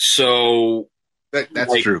 So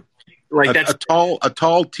that's true. Like a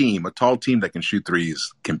tall team that can shoot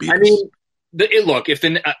threes can beat us. Look, if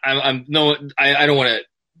I don't want to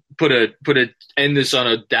put a end this on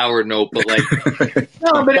a dour note, but like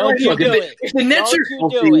no, but if the Nets are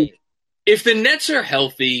healthy, if the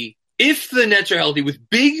Nets are healthy with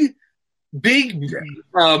big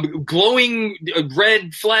glowing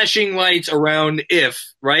red flashing lights around,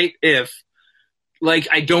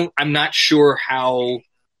 I'm not sure how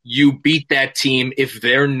you beat that team if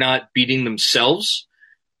they're not beating themselves.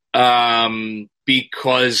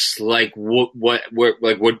 Because like what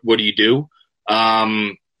do you do?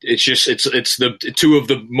 It's the 3 of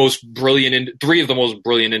the most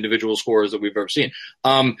brilliant individual scorers that we've ever seen.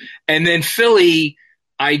 And then Philly,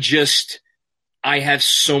 I have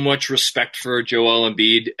so much respect for Joel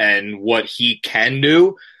Embiid and what he can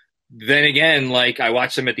do. Then again, like I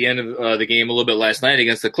watched him at the end of the game a little bit last night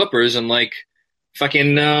against the Clippers, and like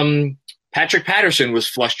fucking Patrick Patterson was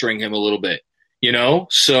flustering him a little bit,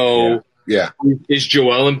 So yeah, is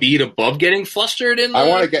Joel Embiid above getting flustered?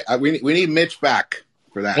 We need Mitch back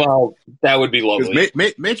for that. Well, that would be lovely.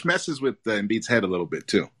 Mitch messes with Embiid's head a little bit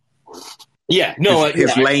too. Yeah, no,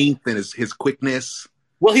 his length and his quickness.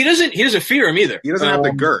 Well, he doesn't fear him either. He doesn't have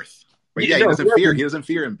the girth. But he doesn't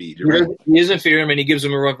fear Embiid. He doesn't fear him, and he gives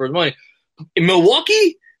him a run for his money. In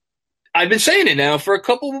Milwaukee, I've been saying it now for a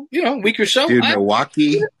couple, week or so. Dude,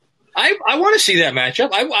 Milwaukee. I want to see that matchup.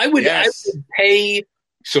 I would pay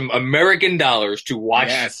some American dollars to watch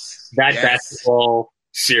that basketball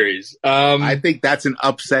series. I think that's an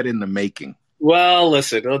upset in the making. Well,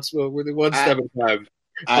 listen, let's one step at a time.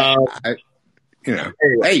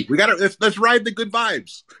 Hey, we let's ride the good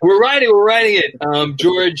vibes. We're riding it.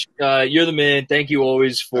 George, you're the man. Thank you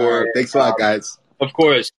always for. Thanks a lot, guys. Of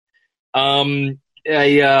course. Jonas,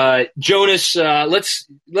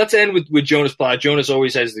 let's end with Jonas Plot. Jonas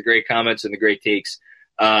always has the great comments and the great takes.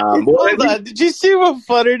 Hold on. Did you see what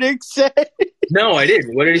Futternick said? No, I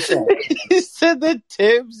didn't. What did he say? He said that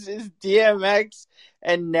Tibbs is DMX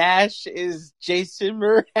and Nash is Jason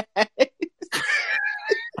Mraz.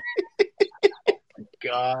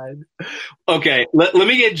 God. Okay, let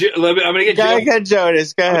me get. I'm gonna get.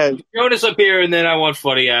 Jonas. Go ahead. Jonas up here, and then I want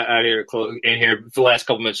Funny out here for the last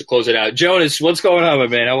couple minutes to close it out. Jonas, what's going on, my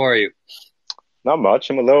man? How are you? Not much.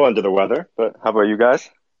 I'm a little under the weather, but how about you guys?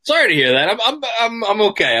 Sorry to hear that. I'm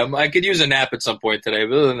okay. I could use a nap at some point today,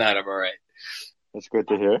 but other than that, I'm all right. That's good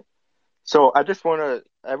to hear. So I just want to.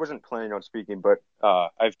 I wasn't planning on speaking, but I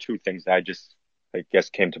have 2 things that I guess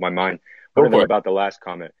came to my mind. One of them about the last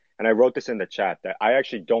comment. and I wrote this in the chat, that I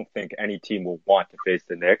actually don't think any team will want to face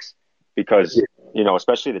the Knicks because,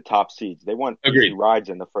 especially the top seeds, they want easy rides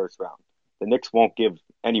in the first round. The Knicks won't give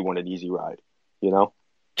anyone an easy ride,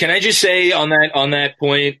 Can I just say on that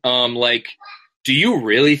point, do you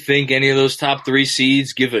really think any of those top 3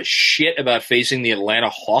 seeds give a shit about facing the Atlanta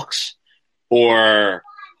Hawks or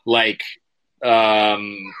the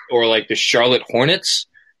Charlotte Hornets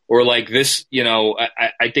or like this?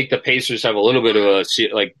 I think the Pacers have a little bit of a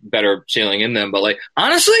better ceiling in them, but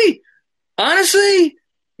honestly,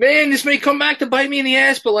 man, this may come back to bite me in the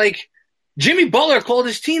ass, but Jimmy Butler called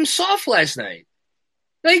his team soft last night.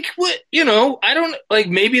 What, I don't,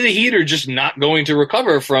 maybe the Heat are just not going to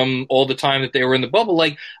recover from all the time that they were in the bubble.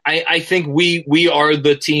 I think we are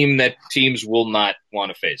the team that teams will not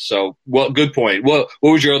want to face. So, good point. What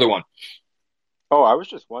was your other one? Oh, I was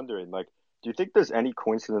just wondering, do you think there's any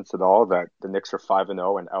coincidence at all that the Knicks are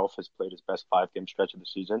 5-0 and Elf has played his best 5-game stretch of the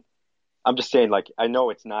season? I'm just saying, I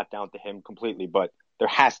know it's not down to him completely, but there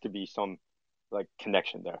has to be some,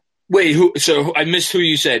 connection there. Wait, who? So I missed who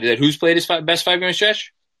you said. That who's played his best 5-game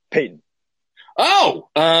stretch? Peyton. Oh,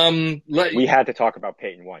 we had to talk about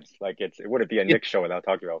Peyton once. It wouldn't be a Knicks show without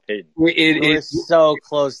talking about Peyton. We're so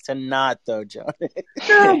close to not, though, John. But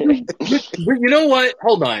you know what?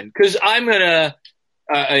 Hold on, because I'm gonna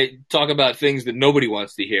talk about things that nobody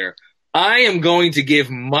wants to hear. I am going to give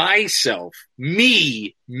myself,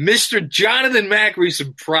 Mr. Jonathan Macri,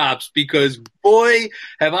 some props because, boy,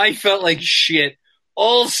 have I felt like shit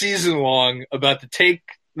all season long about the take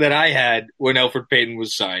that I had when Elfrid Payton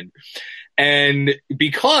was signed. And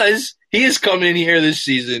because he has come in here this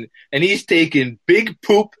season and he's taken big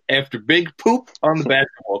poop after big poop on the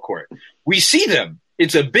basketball court. We see them.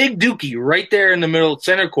 It's a big dookie right there in the middle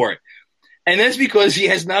center court. And that's because he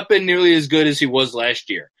has not been nearly as good as he was last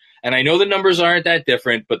year. And I know the numbers aren't that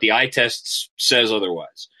different, but the eye test says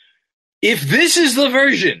otherwise. If this is the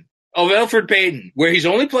version of Elfrid Payton, where he's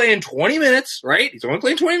only playing 20 minutes, right? He's only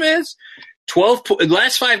playing 20 minutes,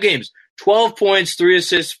 last 5 games, 12 points, 3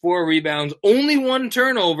 assists, 4 rebounds, only 1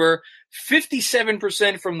 turnover,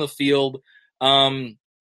 57% from the field.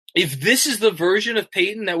 If this is the version of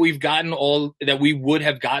Payton that we would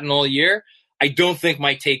have gotten all year, I don't think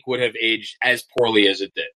my take would have aged as poorly as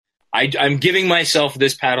it did. I'm giving myself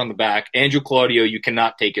this pat on the back. Andrew Claudio, you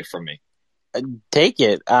cannot take it from me. Take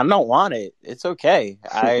it. I don't want it. It's okay.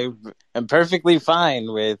 I am perfectly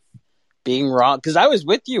fine with being wrong because I was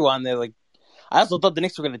with you on the I also thought the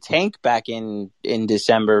Knicks were going to tank back in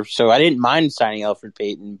December, so I didn't mind signing Elfrid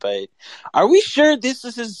Payton. But are we sure this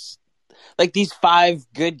is these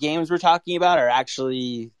 5 good games we're talking about are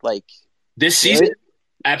actually this season?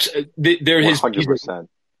 Absolutely, they're 100%.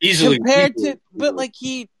 Easily compared to, but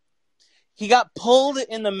he got pulled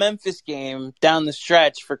in the Memphis game down the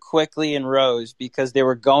stretch for Quickley and Rose because they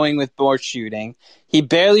were going with more shooting. He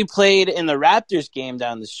barely played in the Raptors game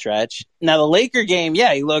down the stretch. Now the Laker game,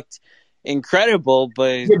 yeah, he looked incredible,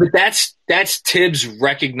 but that's Tibbs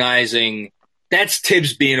recognizing that's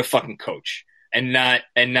Tibbs being a fucking coach and not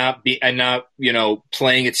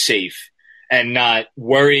playing it safe and not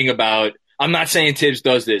worrying about. I'm not saying Tibbs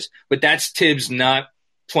does this, but that's Tibbs not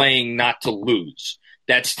playing not to lose.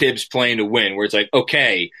 That's Tibbs playing to win, where it's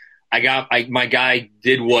okay, my guy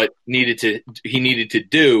did what he needed to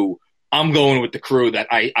do. I'm going with the crew that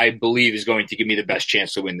I believe is going to give me the best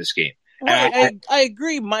chance to win this game. Right, I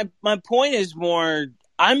agree. My point is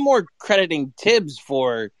I'm more crediting Tibbs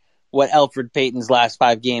for what Elfrid Payton's last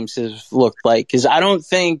 5 games has looked like. Because I don't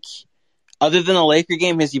think, other than the Laker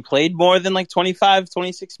game, has he played more than 25,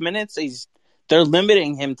 26 minutes? They're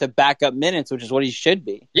limiting him to backup minutes, which is what he should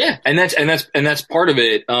be. Yeah, and that's part of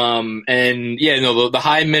it. The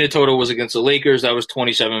high minute total was against the Lakers. That was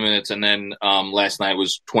 27 minutes, and then last night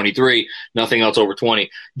was 23. Nothing else over 20.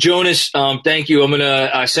 Jonas, thank you. I'm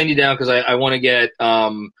gonna send you down because I want to get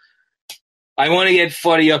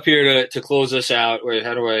Fuddy up here to close us out. Wait,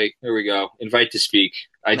 how do I? Here we go. Invite to speak.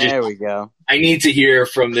 There we go. I need to hear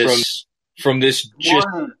from this just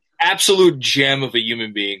absolute gem of a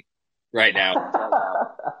human being right now.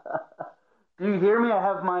 Do you hear me? I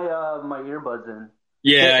have my earbuds in.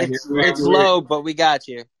 Yeah, it's low, but we got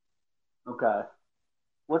you. Okay.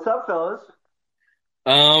 What's up, fellas?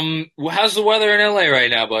 How's the weather in LA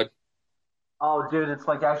right now, bud? Oh, dude, it's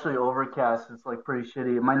actually overcast. It's pretty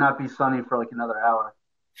shitty. It might not be sunny for another hour.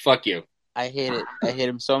 Fuck you. I hate it. I hate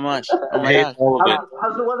him so much. Oh my god.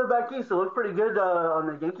 How's the weather back east? It looked pretty good on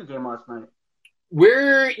the Yankee game last night.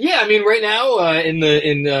 Right now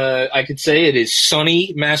I could say it is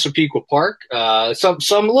sunny Massapequa Park. Some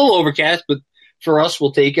a little overcast, but for us,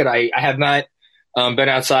 we'll take it. I have not been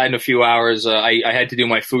outside in a few hours. I had to do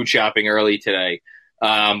my food shopping early today.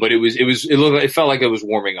 But it felt like it was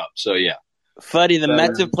warming up. So yeah. Fuddy, the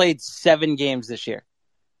Mets have played 7 games this year.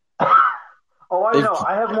 Oh, I know.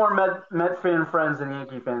 I have more Met fan friends than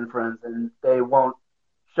Yankee fan friends, and they won't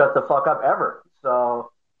shut the fuck up ever.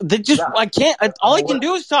 So they just, I can't. All I can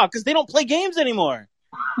do is talk because they don't play games anymore.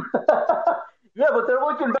 Yeah, but they're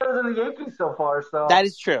looking better than the Yankees so far. So that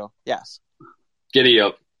is true. Yes. Giddy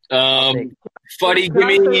up. Fuddy, give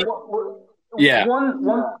me. Yeah.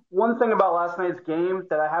 One thing about last night's game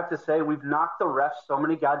that I have to say, we've knocked the refs so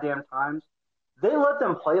many goddamn times. They let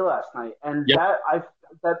them play last night, and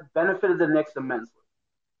that benefited the Knicks immensely.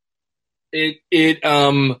 It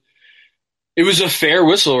was a fair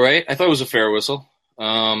whistle, right? I thought it was a fair whistle.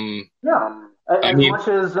 Yeah. As much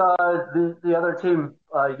as the other team,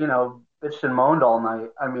 bitched and moaned all night.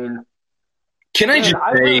 I mean,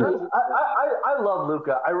 I love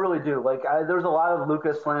Luka. I really do. There's a lot of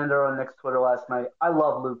Luka slander on Knicks Twitter last night. I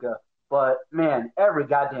love Luka, but man, every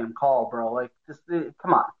goddamn call, bro.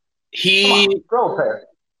 Come on. Throw a pair.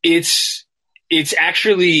 It's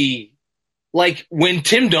actually like when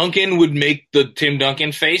Tim Duncan would make the Tim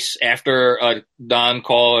Duncan face after a Don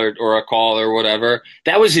call or a call or whatever.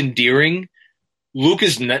 That was endearing.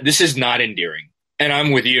 This is not endearing. And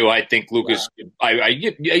I'm with you. I think Luka's.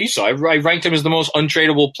 You saw. I ranked him as the most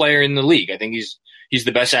untradeable player in the league. I think he's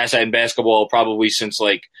the best asset in basketball probably since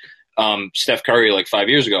Steph Curry 5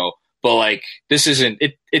 years ago. But this isn't.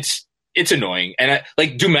 It's annoying. And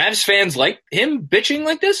do Mavs fans like him bitching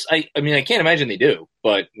like this? I mean I can't imagine they do.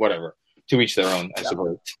 But whatever. To each their own, I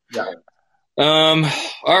suppose. Yeah.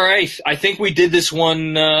 All right. I think we did this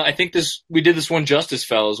one. We did this one justice,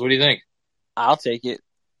 fellas. What do you think? I'll take it.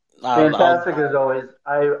 Fantastic as always.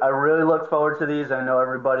 I really look forward to these. I know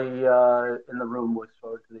everybody in the room looks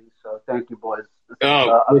forward to these. So thank you, boys. This is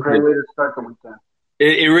a great way to start the weekend.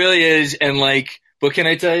 It really is. And but can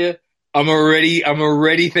I tell you, I'm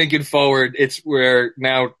already thinking forward. We're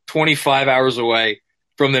now 25 hours away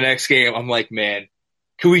from the next game. I'm like, man,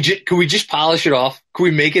 can we just polish it off? Can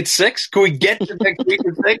we make it 6? Can we get to next week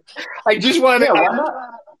at 6? I just want to. Why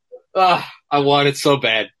not? I want it so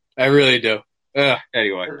bad. I really do.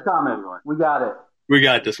 Anyway. It's coming. We got it. We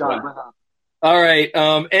got this one. All right.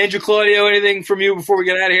 Andrew, Claudio, anything from you before we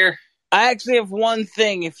get out of here? I actually have one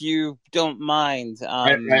thing, if you don't mind.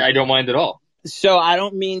 I don't mind at all. So I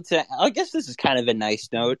don't mean to. I guess this is kind of a nice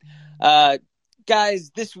note.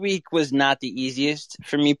 Guys, this week was not the easiest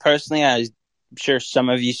for me personally. I'm sure some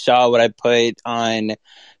of you saw what I put on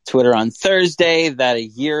Twitter on Thursday that a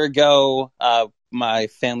year ago, my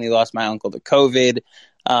family lost my uncle to COVID.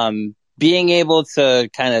 Being able to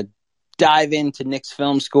kind of dive into Knicks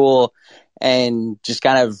film school and just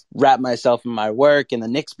kind of wrap myself in my work and the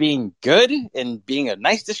Knicks being good and being a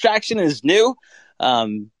nice distraction is new.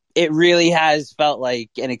 It really has felt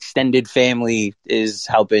like an extended family is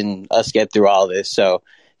helping us get through all this. So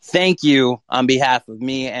thank you on behalf of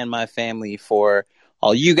me and my family for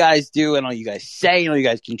all you guys do and all you guys say and all you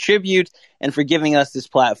guys contribute and for giving us this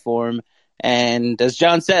platform. And as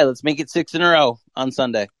John said, let's make it 6 in a row on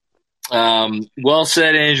Sunday. Well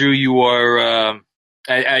said, Andrew. You are,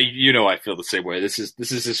 I feel the same way. This is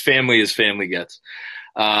as family gets.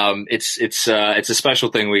 It's a special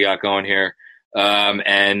thing we got going here.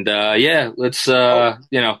 Let's,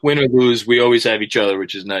 win or lose, we always have each other,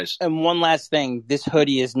 which is nice. And one last thing, this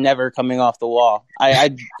hoodie is never coming off the wall.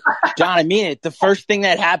 John, I mean it. The first thing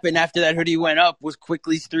that happened after that hoodie went up was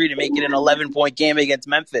Quickly's 3 to make it an 11-point game against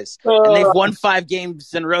Memphis. And they've won 5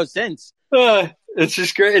 games in a row since. It's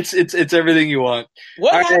just great. It's everything you want.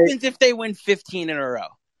 What happens if they win 15 in a row?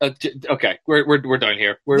 Okay, we're done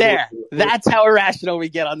here. That's how irrational we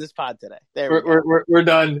get on this pod today. We're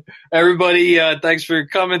done. Everybody, thanks for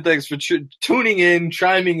coming. Thanks for tuning in,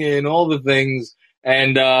 chiming in, all the things.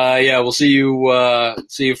 And we'll see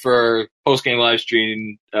you for post game live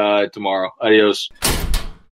stream tomorrow. Adios.